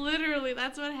 Literally,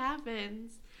 that's what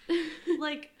happens.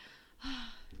 Like,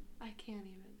 I can't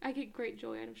even. I get great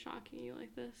joy out of shocking you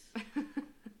like this.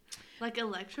 Like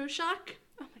electroshock?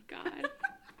 Oh my god.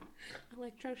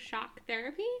 Electroshock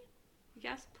therapy?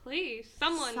 Yes, please.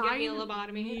 Someone give me a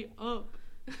lobotomy. Me up.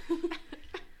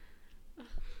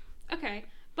 Okay.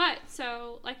 But,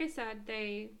 so, like I said,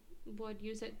 they would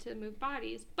use it to move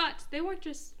bodies. But they weren't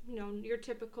just, your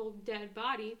typical dead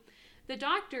body. The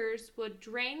doctors would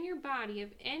drain your body of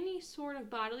any sort of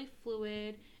bodily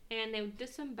fluid, and they would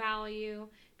disembowel you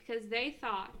because they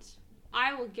thought,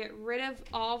 I will get rid of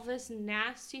all this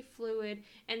nasty fluid,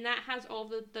 and that has all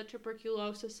the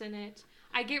tuberculosis in it.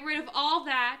 I get rid of all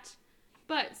that.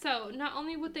 But, so, not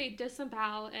only would they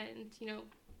disembowel and,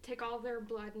 take all their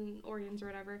blood and organs or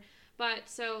whatever, but,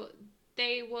 so,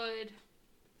 they would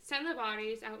send the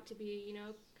bodies out to be,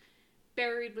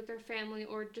 buried with their family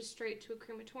or just straight to a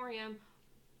crematorium.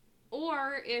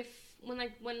 Or when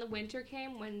the winter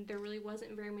came, when there really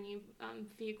wasn't very many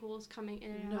vehicles coming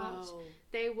in and out,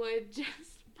 they would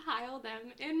just pile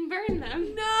them and burn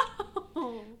them.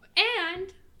 No!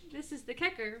 And, this is the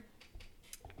kicker,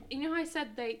 you know how I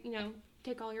said they,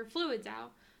 take all your fluids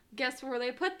out? Guess where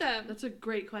they put them? That's a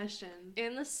great question.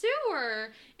 In the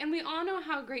sewer. And we all know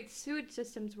how great sewage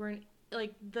systems were in,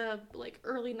 the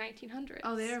early 1900s.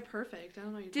 Oh, they are perfect. I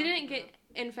don't know what you're Didn't talking get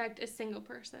infect a single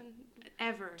person.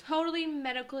 Ever. Totally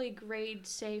medically grade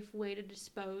safe way to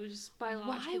dispose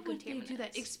biological Why would they contaminants. do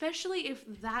that? Especially if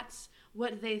that's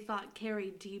what they thought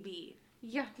carried TB.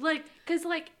 Yeah. Like, because,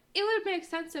 like, it would make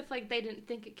sense if, like, they didn't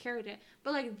think it carried it.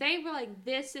 But, like, they were like,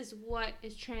 this is what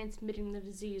is transmitting the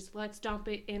disease. Let's dump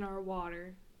it in our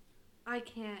water. I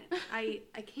can't. I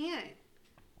can't.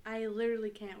 I literally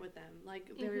can't with them. Like,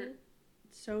 they're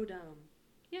so dumb.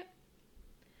 Yep.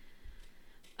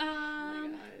 Oh my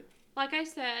God. Like I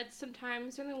said,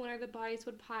 sometimes during the winter the bodies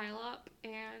would pile up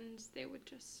and they would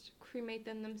just cremate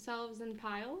them themselves in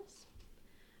piles.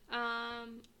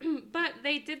 But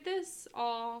they did this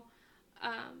all.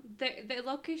 The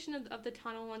location of the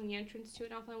tunnel and the entrance to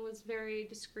it often was very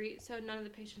discreet, so none of the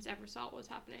patients ever saw what was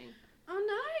happening.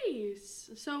 Oh, nice.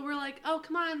 So we're like, oh,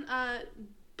 come on,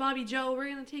 Bobby Joe, we're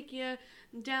going to take you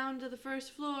down to the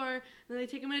first floor. And then they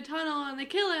take him in a tunnel and they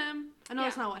kill him. I know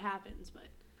that's not what happens, but.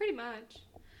 Pretty much.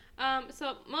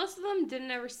 So most of them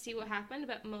didn't ever see what happened,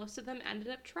 but most of them ended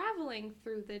up traveling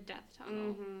through the death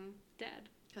tunnel. Dead.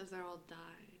 Because they're all died.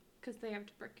 Because they have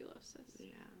tuberculosis.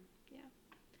 Yeah.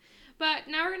 But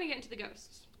now we're going to get into the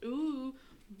ghosts. Ooh.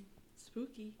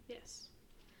 Spooky. Yes.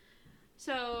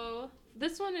 So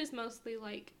this one is mostly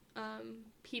like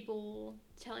people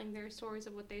telling their stories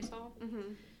of what they saw.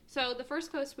 So the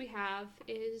first ghost we have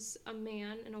is a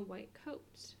man in a white coat.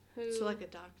 So like a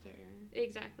doctor.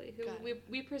 Exactly. Who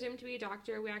we presume to be a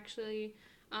doctor. We actually,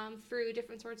 through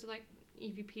different sorts of like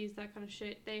EVPs, that kind of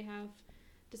shit, they have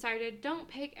decided don't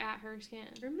pick at her skin.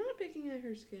 I'm not picking at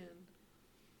her skin.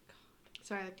 God.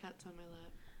 Sorry, the cat's on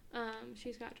my lap.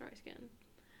 She's got dry skin.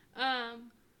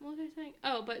 What was I saying?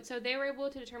 Oh, but so they were able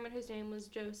to determine his name was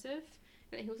Joseph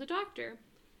and that he was a doctor.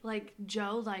 Like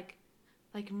Joe, like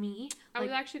me? I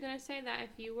was actually going to say that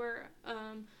if you were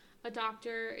a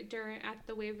doctor at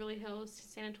the Waverly Hills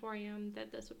Sanatorium,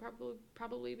 that this would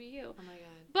probably be you. Oh my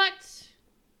God. But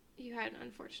you had an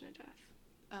unfortunate death.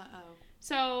 Uh-oh.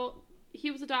 So he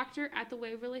was a doctor at the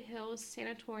Waverly Hills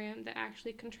Sanatorium that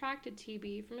actually contracted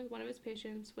TB from one of his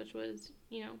patients, which was,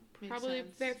 probably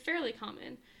fairly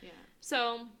common. Yeah.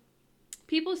 So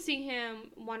people see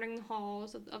him wandering the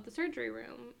halls of the surgery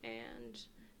room and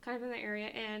kind of in the area.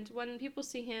 And when people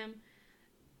see him,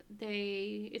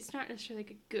 it's not necessarily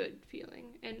like a good feeling.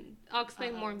 And I'll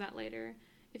explain more of that later.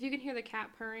 If you can hear the cat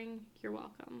purring, you're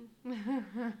welcome.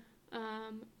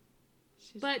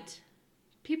 But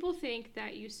people think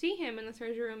that you see him in the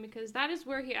surgery room because that is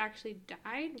where he actually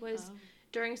died, was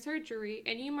during surgery.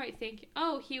 And you might think,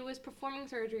 oh, he was performing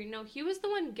surgery. No, he was the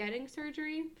one getting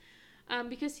surgery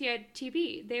because he had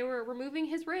TB. They were removing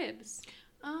his ribs.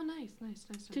 Oh, nice.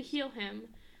 To heal him.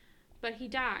 But he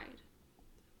died.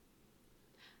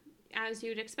 As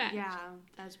you'd expect. Yeah,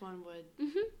 as one would.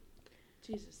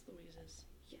 Jesus Louises.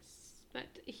 Yes. But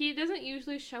he doesn't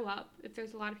usually show up if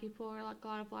there's a lot of people or like a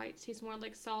lot of lights. He's more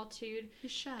like solitude.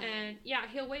 He's shy. And yeah,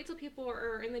 he'll wait till people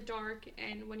are in the dark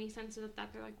and when he senses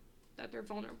that they're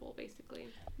vulnerable, basically.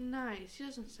 Nice. He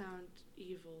doesn't sound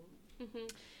evil.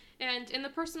 And in the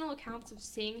personal accounts of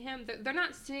seeing him, they're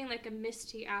not seeing like a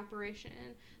misty apparition.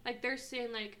 Like they're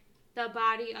seeing like the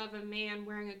body of a man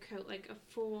wearing a coat, like a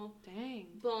full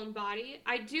blown body.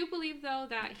 I do believe though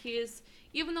that he is,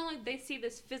 even though like they see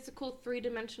this physical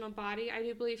 3-dimensional body, I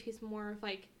do believe he's more of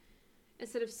like,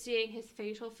 instead of seeing his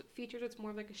facial features, it's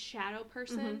more of like a shadow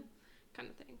person kind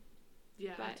of thing.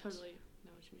 Yeah, I totally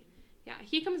know what you mean. Yeah,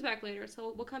 he comes back later,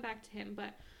 so we'll come back to him.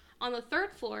 But on the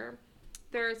 3rd floor,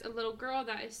 there's a little girl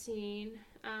that is seen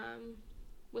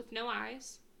with no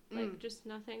eyes, like just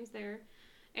nothing's there.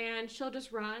 And she'll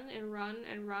just run and run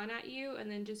and run at you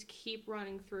and then just keep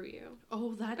running through you.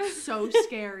 Oh, that's so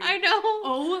scary. I know.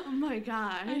 Oh my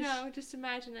gosh. I know. Just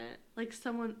imagine it. Like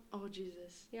someone, oh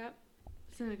Jesus. Yep.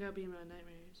 It's gonna go be my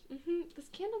nightmares. This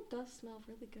candle does smell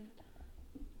really good.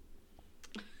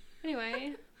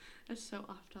 Anyway. That's so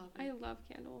off topic. I love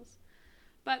candles.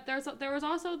 But there was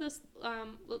also this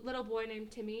little boy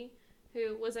named Timmy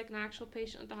who was like an actual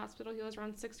patient at the hospital. He was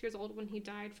around 6 years old when he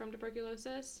died from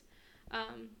tuberculosis.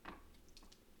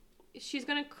 She's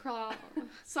gonna crawl.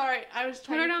 Sorry, I was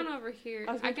trying to put her down over here.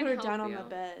 I was gonna put her down on the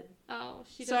bed. Oh,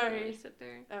 she doesn't really sit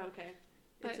there. Oh, okay.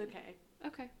 It's okay.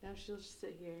 Okay. Now she'll just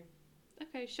sit here.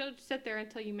 Okay, she'll sit there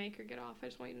until you make her get off. I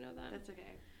just want you to know that. That's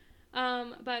okay.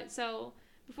 But so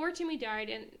before Timmy died,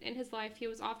 in his life, he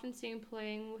was often seen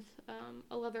playing with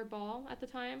a leather ball at the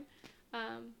time.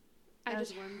 I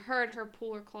just heard her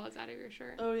pull her claws out of your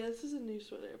shirt. Oh yeah, this is a new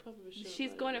sweater. I probably should.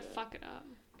 She's going to fuck it up.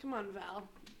 Come on, Val.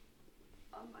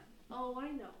 Oh,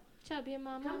 I know. Chubby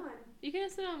mama. Come on. You can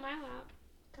sit on my lap.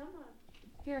 Come on.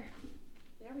 Here.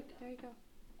 There we go. There you go.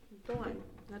 Go on.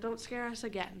 Now don't scare us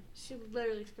again. She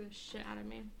literally scared the shit out of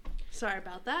me. Sorry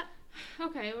about that.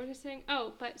 Okay, we're just saying.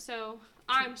 Oh, but so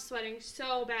I'm sweating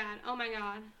so bad. Oh my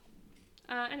god.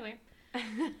 Anyway.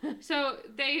 So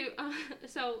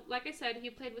like I said, he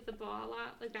played with the ball a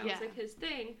lot. Like that was like his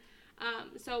thing.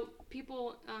 So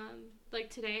people like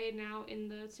today now in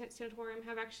the sanatorium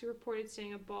have actually reported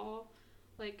seeing a ball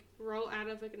like roll out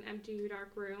of like an empty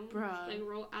dark room. Bruh. Like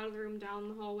roll out of the room down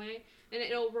the hallway, and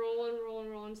it'll roll and roll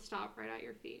and roll and stop right at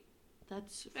your feet.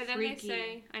 That's freaky. And then they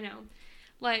say, I know,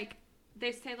 like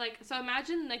they say like, so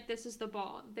imagine like this is the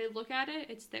ball. They look at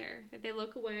it, it's there. They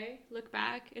look away, look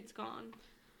back, it's gone.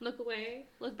 Look away,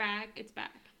 look back, it's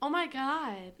back. Oh my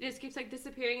god. It just keeps like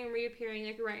disappearing and reappearing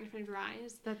like right in front of your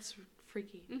eyes. That's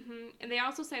freaky. And they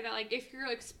also say that like if you're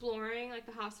exploring like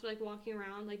the hospital, like walking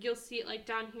around, like you'll see it like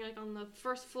down here, like on the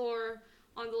first floor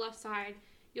on the left side.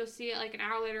 You'll see it like an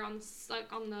hour later on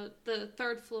the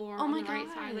third floor on the right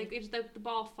side. Like it's, the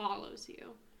ball follows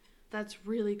you. That's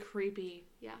really creepy.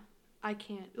 Yeah. I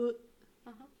can't.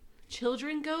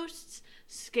 Children ghosts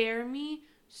scare me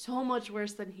so much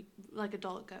worse than like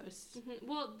adult ghosts.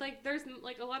 Well, like there's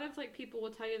like a lot of like people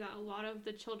will tell you that a lot of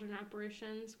the children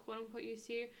apparitions, quote unquote, you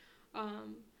see,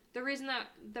 the reason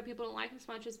that people don't like them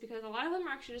so much is because a lot of them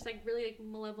are actually just like really like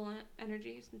malevolent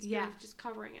energies and spirits just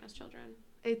covering as children.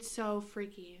 It's so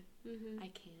freaky. I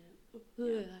can't.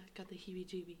 Yeah. Got the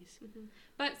heebie-jeebies.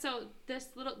 But so this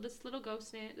little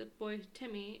ghost the boy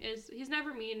Timmy he's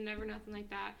never mean, never nothing like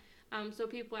that. So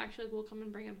people actually will come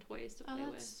and bring him toys to play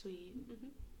with. That's sweet.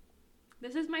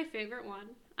 This is my favorite one.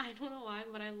 I don't know why,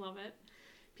 but I love it.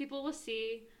 People will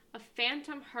see a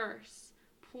phantom hearse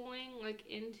pulling like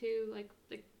into like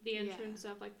the entrance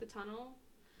of like the tunnel,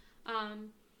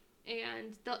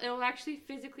 and it'll actually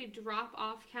physically drop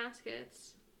off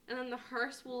caskets, and then the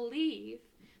hearse will leave.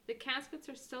 The caskets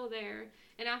are still there,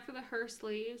 and after the hearse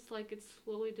leaves, like it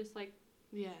slowly just like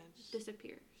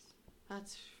disappears.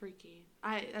 That's freaky.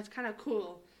 That's kind of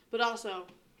cool, but also,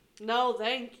 no,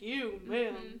 thank you,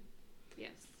 man.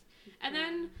 Yes, and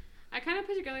then I kind of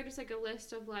put together just like a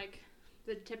list of like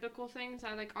the typical things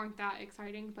that like aren't that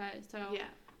exciting, but so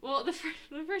well the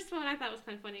first one I thought was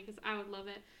kind of funny because I would love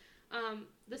it.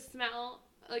 The smell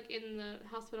like in the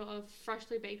hospital of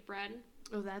freshly baked bread.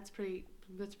 Oh, that's pretty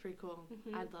cool.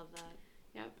 I'd love that.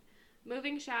 Yep.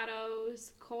 Moving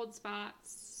shadows, cold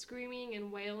spots, screaming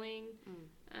and wailing,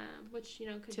 which,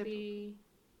 could be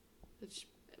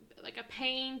like a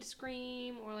pained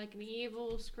scream or like an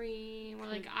evil scream or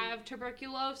like I have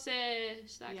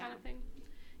tuberculosis, that kind of thing.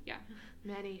 Yeah.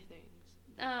 Many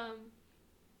things.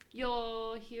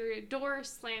 You'll hear doors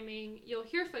slamming, you'll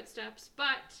hear footsteps,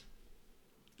 but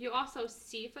you also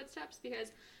see footsteps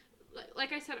because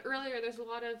like I said earlier, there's a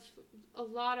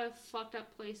lot of fucked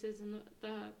up places in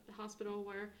the hospital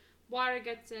where water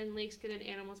gets in, leaks get in,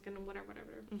 animals get in, whatever.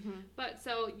 But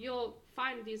so you'll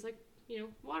find these like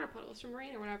water puddles from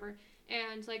rain or whatever,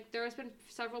 and like there has been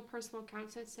several personal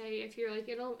accounts that say if you're like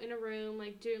in a room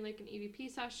like doing like an EVP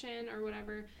session or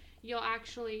whatever, you'll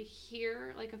actually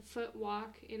hear like a foot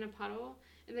walk in a puddle,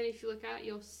 and then if you look at it,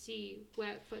 you'll see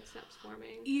wet footsteps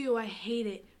forming. Ew, I hate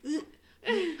it.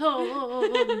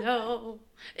 Oh no!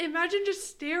 Imagine just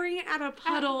staring at a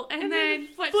puddle and then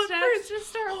footsteps just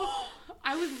start.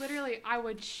 I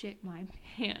would shit my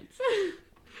pants.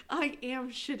 I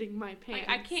am shitting my pants.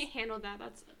 I can't handle that.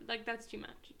 That's too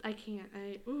much. I can't.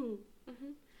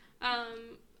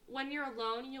 When you're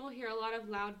alone, you'll hear a lot of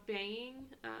loud banging.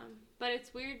 But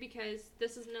it's weird because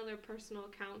this is another personal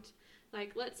account.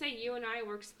 Like, let's say you and I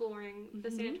were exploring the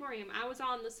sanatorium. I was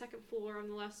on the second floor on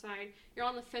the left side. You're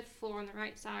on the fifth floor on the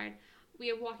right side. We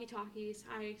have walkie-talkies.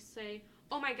 I say,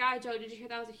 oh my God, Joe, did you hear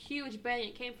that was a huge bang?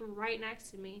 It came from right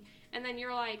next to me. And then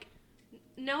you're like,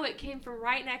 no, it came from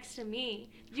right next to me.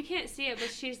 You can't see it, but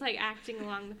she's, like, acting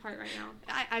along the part right now.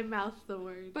 I mouth the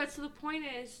word. But so the point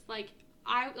is, like,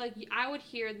 I would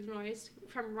hear the noise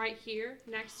from right here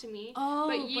next to me,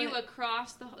 but you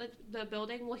across the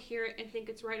building will hear it and think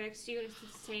it's right next to you, and it's the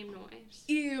same noise.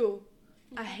 Ew.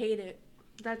 I hate it.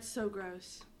 That's so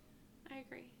gross. I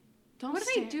agree. What are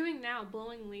they doing now?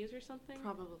 Blowing leaves or something?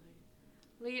 Probably.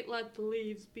 Let the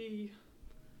leaves be.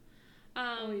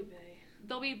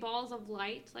 There'll be balls of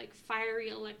light, like fiery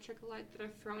electric light that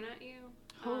are thrown at you.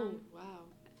 Wow.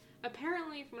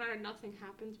 Apparently, from what I heard, nothing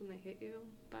happens when they hit you,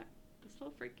 but it's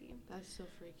still freaky. That's so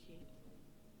freaky.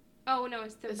 Oh, no,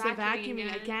 it's the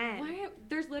vacuuming again. Why?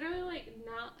 There's literally, like,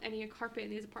 not any carpet in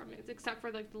these apartments except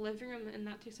for, like, the living room, and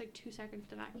that takes, like, 2 seconds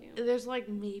to vacuum. There's, like,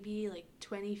 maybe, like,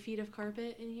 20 feet of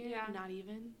carpet in here. Yeah. Not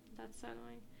even. That's so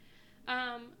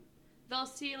annoying. They'll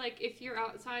see, like, if you're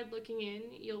outside looking in,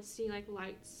 you'll see, like,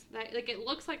 lights. That, like, it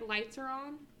looks like lights are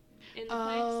on, in the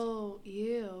Oh,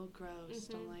 ew, gross.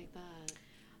 Mm-hmm. Don't like that.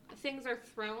 Things are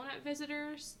thrown at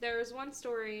visitors. There was one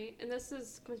story, and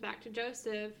comes back to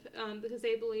Joseph, because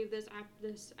they believe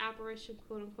this apparition,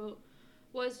 quote unquote,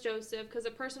 was Joseph, because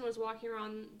a person was walking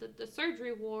around the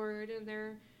surgery ward, and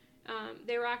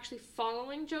they were actually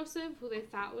following Joseph, who they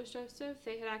thought was Joseph.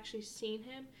 They had actually seen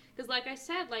him, because like I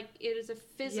said, like it is a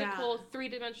physical,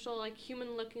 three-dimensional, like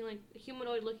human-looking, like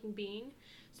humanoid-looking being.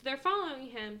 So they're following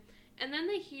him, and then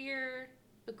they hear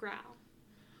a growl.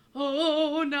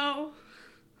 Oh no.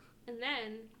 And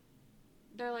then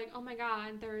they're like, oh my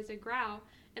god, there is a growl.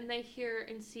 And they hear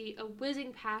and see a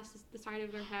whizzing past the side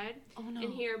of their head. Oh no.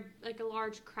 And hear like a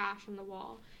large crash on the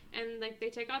wall. And like they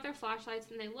take out their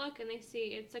flashlights and they look and they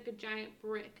see it's like a giant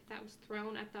brick that was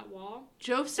thrown at that wall.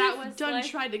 Joseph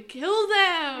tried to kill them.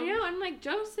 I know. I'm like,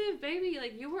 Joseph, baby,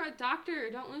 like you were a doctor.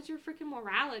 Don't lose your freaking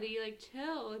morality. Like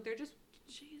chill. Like they're just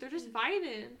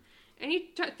vibing. And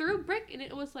he threw a brick and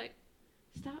it was like,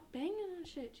 stop banging on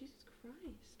shit. Jesus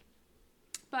Christ.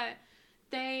 But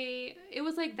it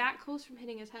was like that close from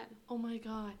hitting his head. Oh my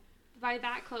god. By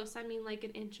that close, I mean like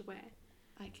an inch away.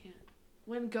 I can't.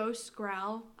 When ghosts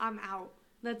growl, I'm out.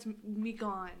 That's me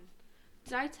gone.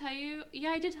 Did I tell you? Yeah,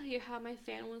 I did tell you how my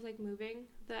fan was like moving.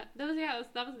 That was yeah.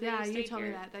 You told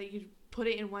me that you put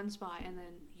it in one spot and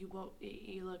then you looked and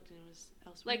it was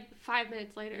elsewhere. Like 5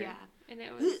 minutes later. Yeah. And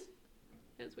it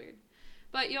was weird.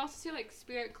 But you also see, like,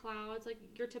 spirit clouds, like,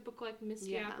 your typical, like,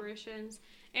 misty apparitions.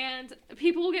 And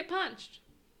people will get punched.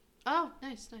 Oh,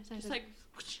 nice. Just, like,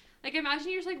 imagine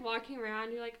you're just, like, walking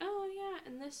around. You're like, oh, yeah,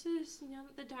 and this is,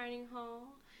 the dining hall.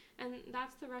 And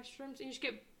that's the restrooms. And you just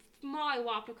get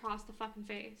mollywopped across the fucking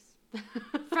face.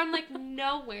 From, like,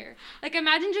 nowhere. Like,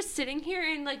 imagine just sitting here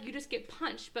and, like, you just get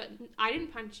punched. But I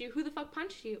didn't punch you. Who the fuck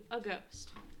punched you? A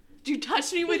ghost. You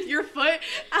touched me with your foot?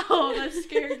 Ow, that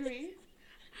scared me.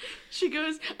 She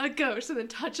goes, a ghost, and then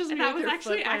touches me with her foot. That was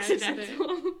actually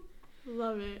accidental.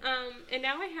 Love it. And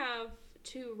now I have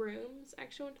 2 rooms I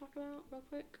actually want to talk about real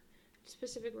quick.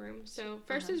 Specific rooms. So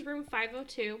first is room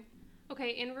 502. Okay,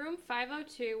 in room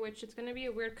 502, which it's going to be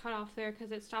a weird cutoff there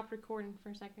because it stopped recording for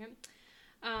a second.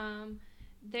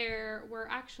 There were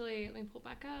actually, let me pull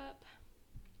back up.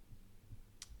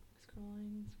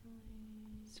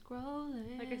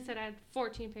 Scrolling. Like I said, I had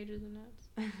 14 pages of notes.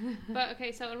 But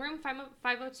okay, so in room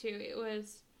 502, it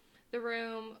was the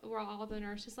room where all the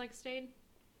nurses like stayed.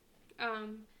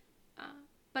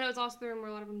 But it was also the room where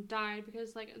a lot of them died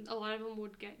because like a lot of them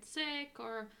would get sick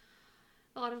or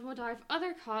a lot of them would die of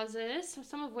other causes. So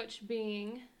some of which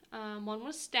being one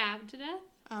was stabbed to death.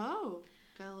 Oh,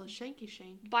 got a little shanky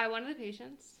shank by one of the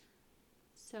patients.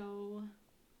 So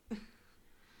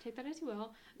take that as you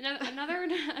will. Another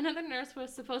nurse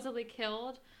was supposedly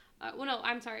killed.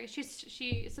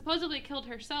 She supposedly killed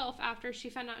herself after she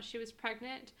found out she was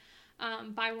pregnant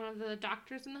by one of the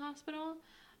doctors in the hospital.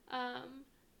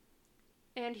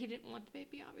 And he didn't want the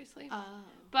baby, obviously. Oh.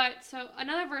 But so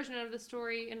another version of the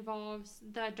story involves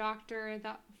the doctor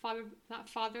that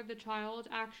fathered the child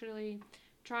actually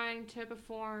trying to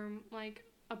perform like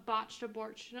a botched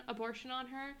abortion on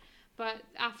her. But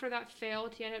after that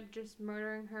failed, he ended up just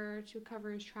murdering her to cover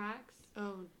his tracks.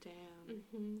 Oh, damn.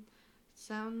 Mm-hmm.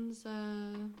 Sounds,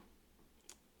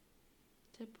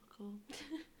 typical.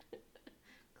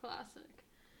 Classic.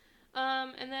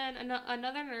 And then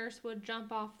another nurse would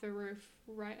jump off the roof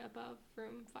right above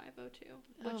room 502.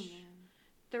 Which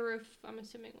the roof, I'm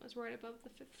assuming, was right above the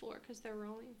 5th floor because there were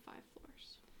only 5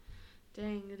 floors.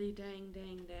 Dangity dang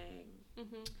dang dang.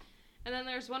 Mm-hmm. And then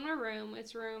there's one more room.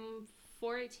 It's room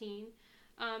 418.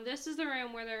 This is the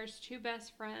room where there's 2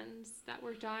 best friends that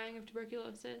were dying of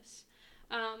tuberculosis.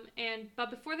 But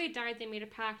before they died, they made a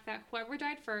pact that whoever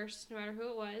died first, no matter who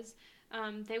it was,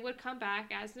 they would come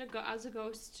back as a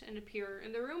ghost and appear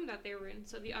in the room that they were in,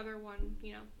 so the other one,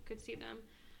 could see them.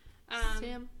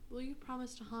 Sam, will you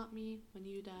promise to haunt me when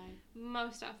you die?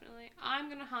 Most definitely. I'm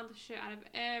gonna haunt the shit out of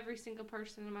every single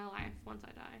person in my life once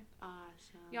I die.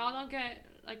 Awesome. Y'all don't get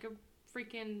like a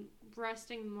freaking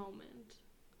resting moment.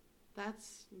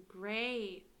 That's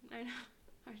great. I know.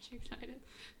 Aren't you excited?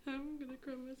 I'm gonna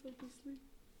cry myself to sleep.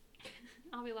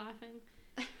 I'll be laughing.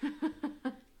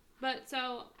 But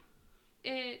so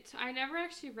I never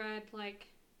actually read like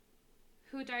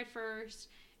who died first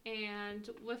and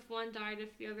if one died,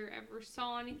 if the other ever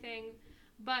saw anything.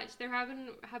 But there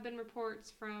have been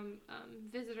reports from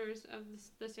visitors of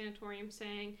the sanatorium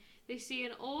saying they see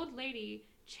an old lady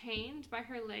chained by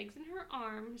her legs and her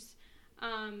arms,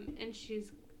 and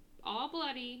she's all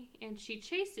bloody, and she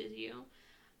chases you.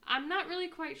 I'm not really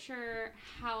quite sure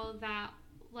how that,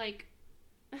 like,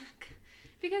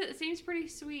 Because it seems pretty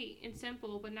sweet and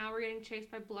simple, but now we're getting chased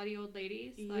by bloody old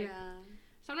ladies. Like, yeah.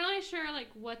 So I'm not really sure, like,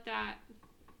 what that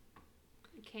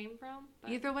came from.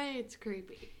 But Either way, it's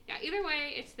creepy. yeah, either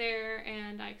way, it's there,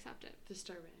 and I accept it.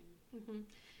 Disturbing. Mm-hmm.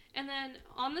 And then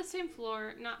on the same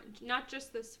floor, not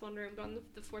just this one room, but on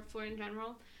the fourth floor in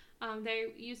general,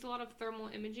 they use a lot of thermal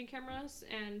imaging cameras,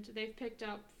 and they've picked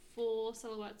up full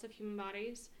silhouettes of human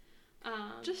bodies.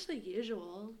 Just the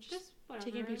usual. Just whatever.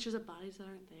 Taking pictures of bodies that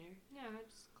aren't there. Yeah,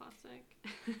 it's classic.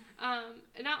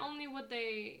 Not only would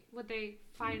they would they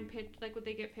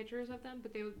get pictures of them,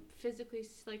 but they would physically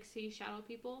like see shadow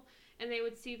people, and they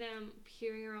would see them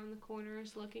peering around the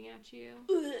corners, looking at you.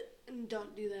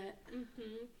 Don't do that.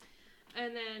 Mhm.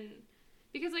 And then,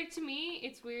 because like to me,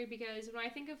 it's weird because when I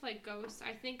think of like ghosts,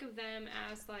 I think of them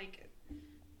as like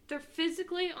they're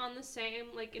physically on the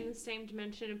same like in the same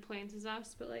dimension and planes as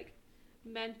us, but like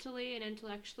mentally and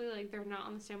intellectually, like they're not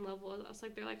on the same level as us.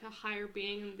 Like they're like a higher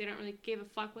being, and they don't really give a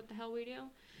fuck what the hell we do.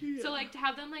 Yeah. So like to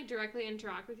have them like directly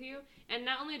interact with you, and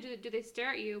not only do they stare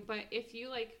at you, but if you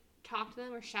like talk to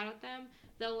them or shout at them,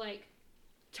 they'll like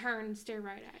turn and stare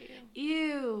right at you.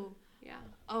 Ew. Yeah.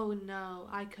 Oh no,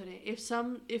 I couldn't.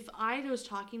 If I was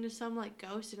talking to some like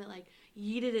ghost and it like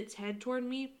yeeted its head toward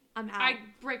me, I'm out. I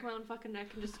break my own fucking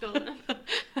neck and just go them.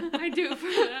 I do it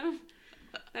for them.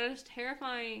 That is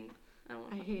terrifying.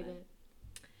 I hate it.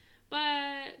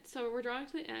 But, so we're drawing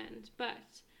to the end.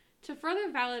 But, to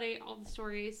further validate all the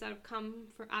stories that have come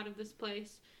out of this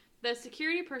place, the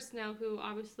security personnel who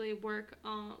obviously work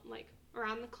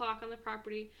around the clock on the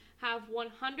property have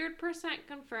 100%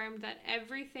 confirmed that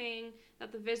everything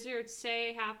that the visitors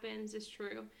say happens is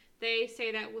true. They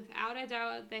say that without a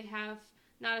doubt, they have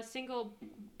not a single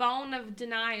bone of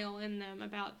denial in them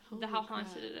about how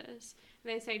haunted it is.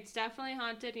 They say it's definitely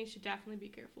haunted and you should definitely be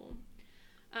careful.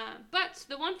 But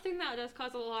the one thing that does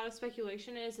cause a lot of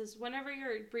speculation is whenever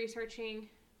you're researching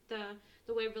the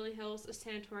Waverly Hills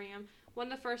Sanatorium, one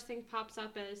of the first things pops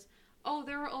up is, oh,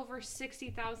 there were over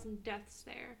 60,000 deaths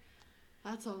there.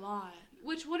 That's a lot.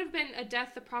 Which would have been a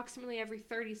death approximately every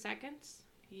 30 seconds.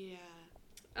 Yeah.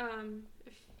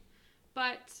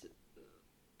 But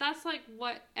that's like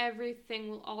what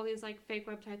all these like fake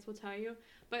websites will tell you.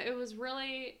 But it was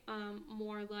really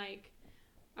more like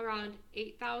around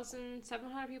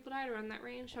 8,700 people died, around that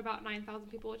range, so about 9,000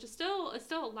 people, which is still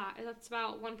a lot. That's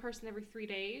about one person every 3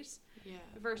 days,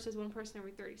 versus one person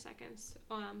every 30 seconds.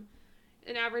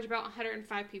 An average about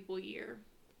 105 people a year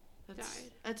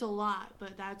died. That's a lot,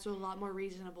 but that's a lot more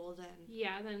reasonable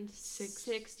than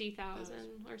 60,000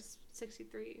 or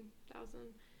 63,000.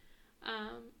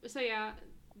 So yeah,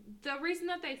 the reason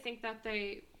that they think that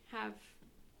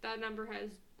that number has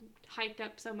hiked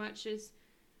up so much is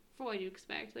for what you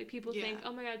expect. Like, people think,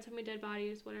 oh my god, so many dead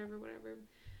bodies, whatever.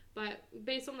 But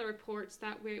based on the reports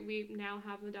that we now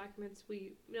have in the documents,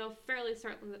 we know fairly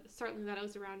certainly that it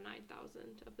was around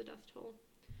 9,000 of the death toll.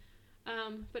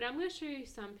 But I'm going to show you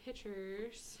some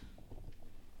pictures.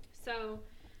 So,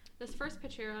 this first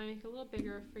picture, I'll make it a little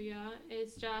bigger for you,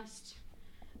 is just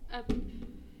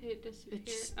it disappeared.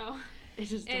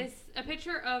 It's a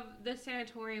picture of the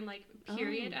sanatorium, like,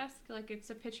 period-esque. Like, it's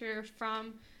a picture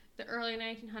from the early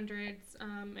 1900s,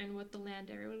 and what the land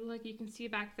area would look like. You can see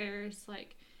back there is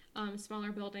like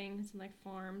smaller buildings and like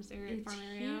farm area. It's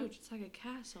huge. It's like a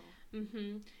castle.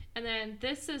 Mm-hmm. And then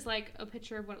this is like a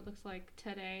picture of what it looks like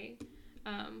today.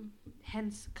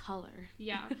 Hence color.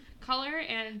 Yeah, color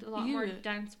and a lot more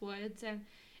dense woods, and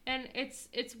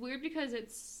it's weird because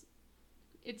it's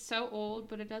so old,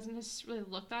 but it doesn't necessarily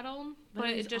look that old.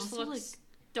 But it just looks like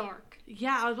dark.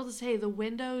 Yeah, I was about to say the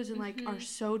windows and like are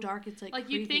so dark. It's like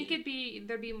you'd think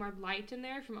there'd be more light in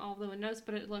there from all the windows,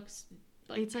 but it looks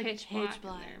like it's pitch black in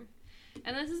there.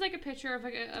 And this is like a picture of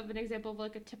an example of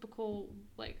like a typical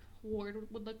like ward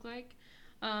would look like.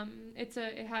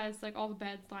 It has like all the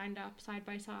beds lined up side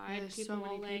by side, people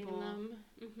all laying in them.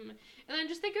 Mm-hmm. And then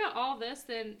just think about all this.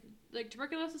 Then like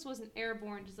tuberculosis was an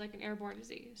airborne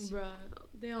disease. Bruh,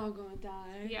 they all gonna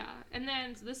die. Yeah, and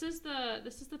then so this is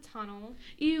the tunnel.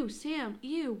 Ew, Sam.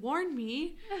 Ew, warn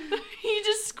me. You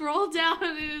just scroll down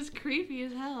and it is creepy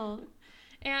as hell.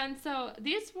 And so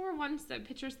these were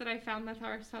pictures that I found that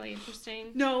are slightly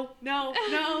interesting. No.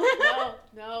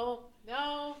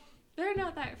 They're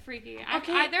not that freaky.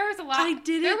 Okay, there was a lot.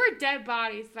 There were dead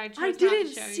bodies that I chose not to show you. I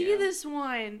didn't see this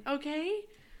one. Okay.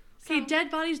 Okay, dead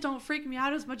bodies don't freak me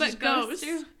out as much as ghosts.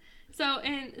 So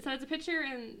it's a picture,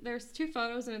 and there's two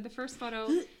photos, and the first photo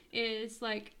is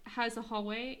like has a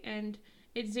hallway, and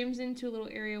it zooms into a little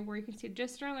area where you can see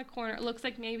just around the corner. It looks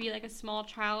like maybe like a small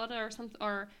child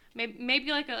or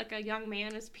maybe like a young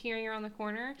man is peering around the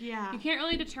corner. Yeah. You can't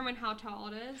really determine how tall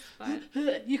it is,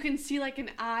 but you can see like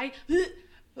an eye.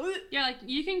 yeah, like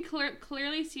you can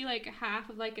clearly see like half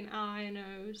of like an eye and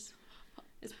nose.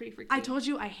 It's pretty freaky. I told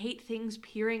you I hate things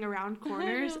peering around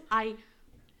corners. I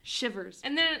shivers.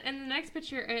 And then in the next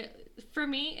picture, for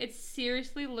me, it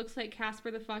seriously looks like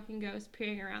Casper the fucking ghost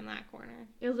peering around that corner.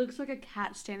 It looks like a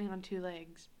cat standing on two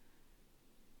legs.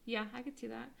 Yeah, I could see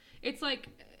that. It's like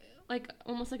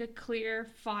almost like a clear,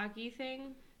 foggy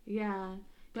thing. Yeah,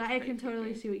 but I can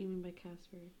totally see what you mean by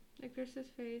Casper. Like there's his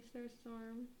face, there's his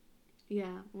arm.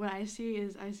 Yeah, what I see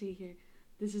here.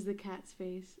 This is the cat's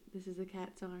face. This is the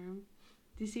cat's arm.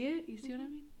 Do you see it? You see what I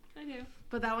mean? I do.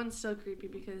 But that one's still creepy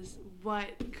because what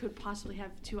could possibly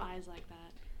have two eyes like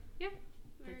that? Yeah.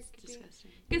 That's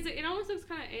disgusting. Because it almost looks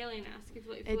kind of alien-esque.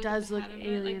 If it does look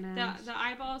alien-esque. Like the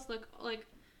eyeballs look like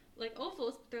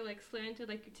ovals, but they're like slanted,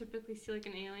 like you typically see like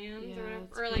in Aliens or whatever,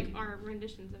 or like our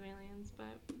renditions of Aliens.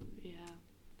 But yeah,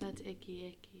 that's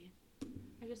icky.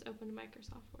 I just opened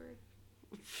Microsoft Word.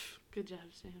 Good job,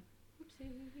 Sam.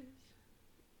 Oopsies.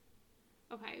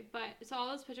 Okay, but so all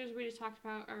those pictures we just talked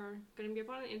about are gonna be up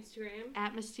on Instagram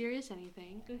at Mysterious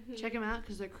Anything. Mm-hmm. Check them out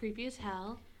because they're creepy as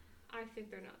hell. I think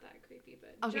they're not that creepy,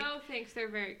 but okay. Joe thinks they're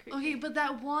very creepy. Okay, but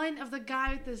that one of the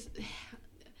guy with this,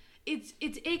 it's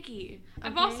icky. Okay?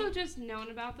 I've also just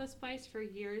known about this place for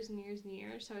years and years and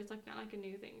years, so it's like not like a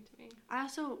new thing to me. I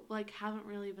also like haven't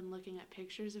really been looking at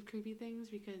pictures of creepy things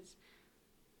because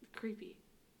creepy.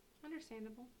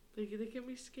 Understandable. They get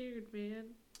me scared, man.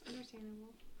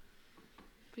 Understandable.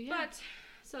 But yeah.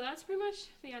 So that's pretty much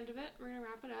the end of it. We're gonna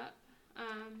wrap it up.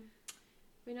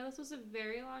 We know this was a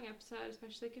very long episode,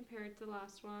 especially compared to the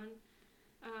last one.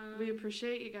 We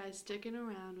appreciate you guys sticking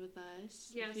around with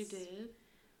us. Yes. If you did.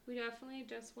 We definitely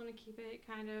just want to keep it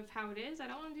kind of how it is. I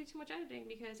don't want to do too much editing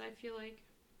because I feel like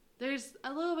there's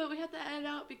a little bit we have to edit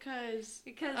out because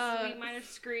we might have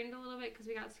screamed a little bit because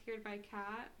we got scared by a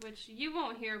cat, which you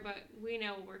won't hear, but we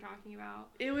know what we're talking about.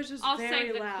 It was just I'll very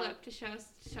save the loud. Clip to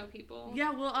show people.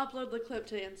 Yeah, we'll upload the clip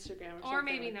to Instagram or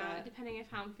maybe like not, that. depending on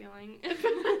how I'm feeling.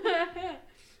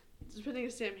 Depending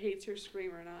if Sam hates her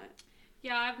scream or not.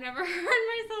 Yeah, I've never heard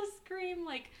myself scream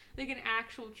like an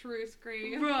actual true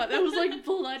scream. Bruh, that was like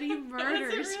bloody murder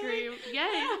really? scream.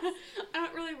 Yes. Yeah. I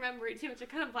don't really remember it too much. I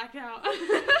kind of blacked out.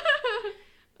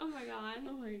 Oh my god.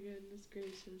 Oh my goodness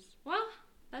gracious. Well,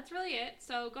 that's really it.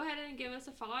 So go ahead and give us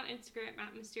a follow on Instagram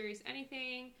at Mysterious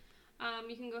Anything.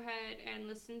 You can go ahead and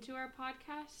listen to our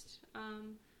podcast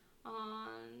on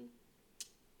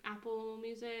Apple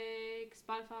Music,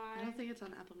 Spotify. I don't think it's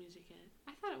on Apple Music yet.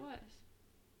 I thought it was.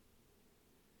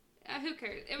 Who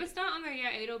cares? If it's not on there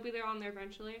yet, it'll be there on there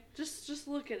eventually. Just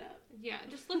look it up. Yeah,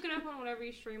 just look it up on whatever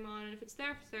you stream on, and if it's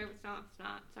there, it's there. If it's not, it's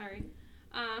not. Sorry.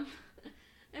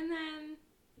 And then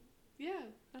yeah,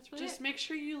 that's really just it. Make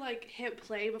sure you like hit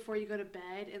play before you go to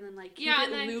bed, and then like keep it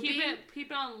and then looping.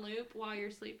 keep it on loop while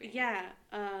you're sleeping. Yeah.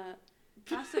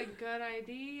 That's a good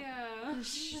idea.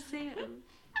 Sam.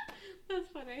 That's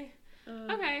funny.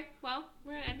 Okay, well,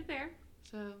 we're gonna end it there.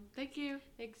 So, thank you.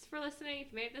 Thanks for listening.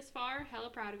 If you made it this far, hella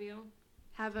proud of you.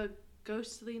 Have a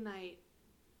ghostly night.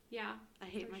 Yeah. I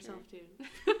hate myself, sure.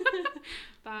 dude.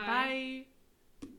 Bye. Bye.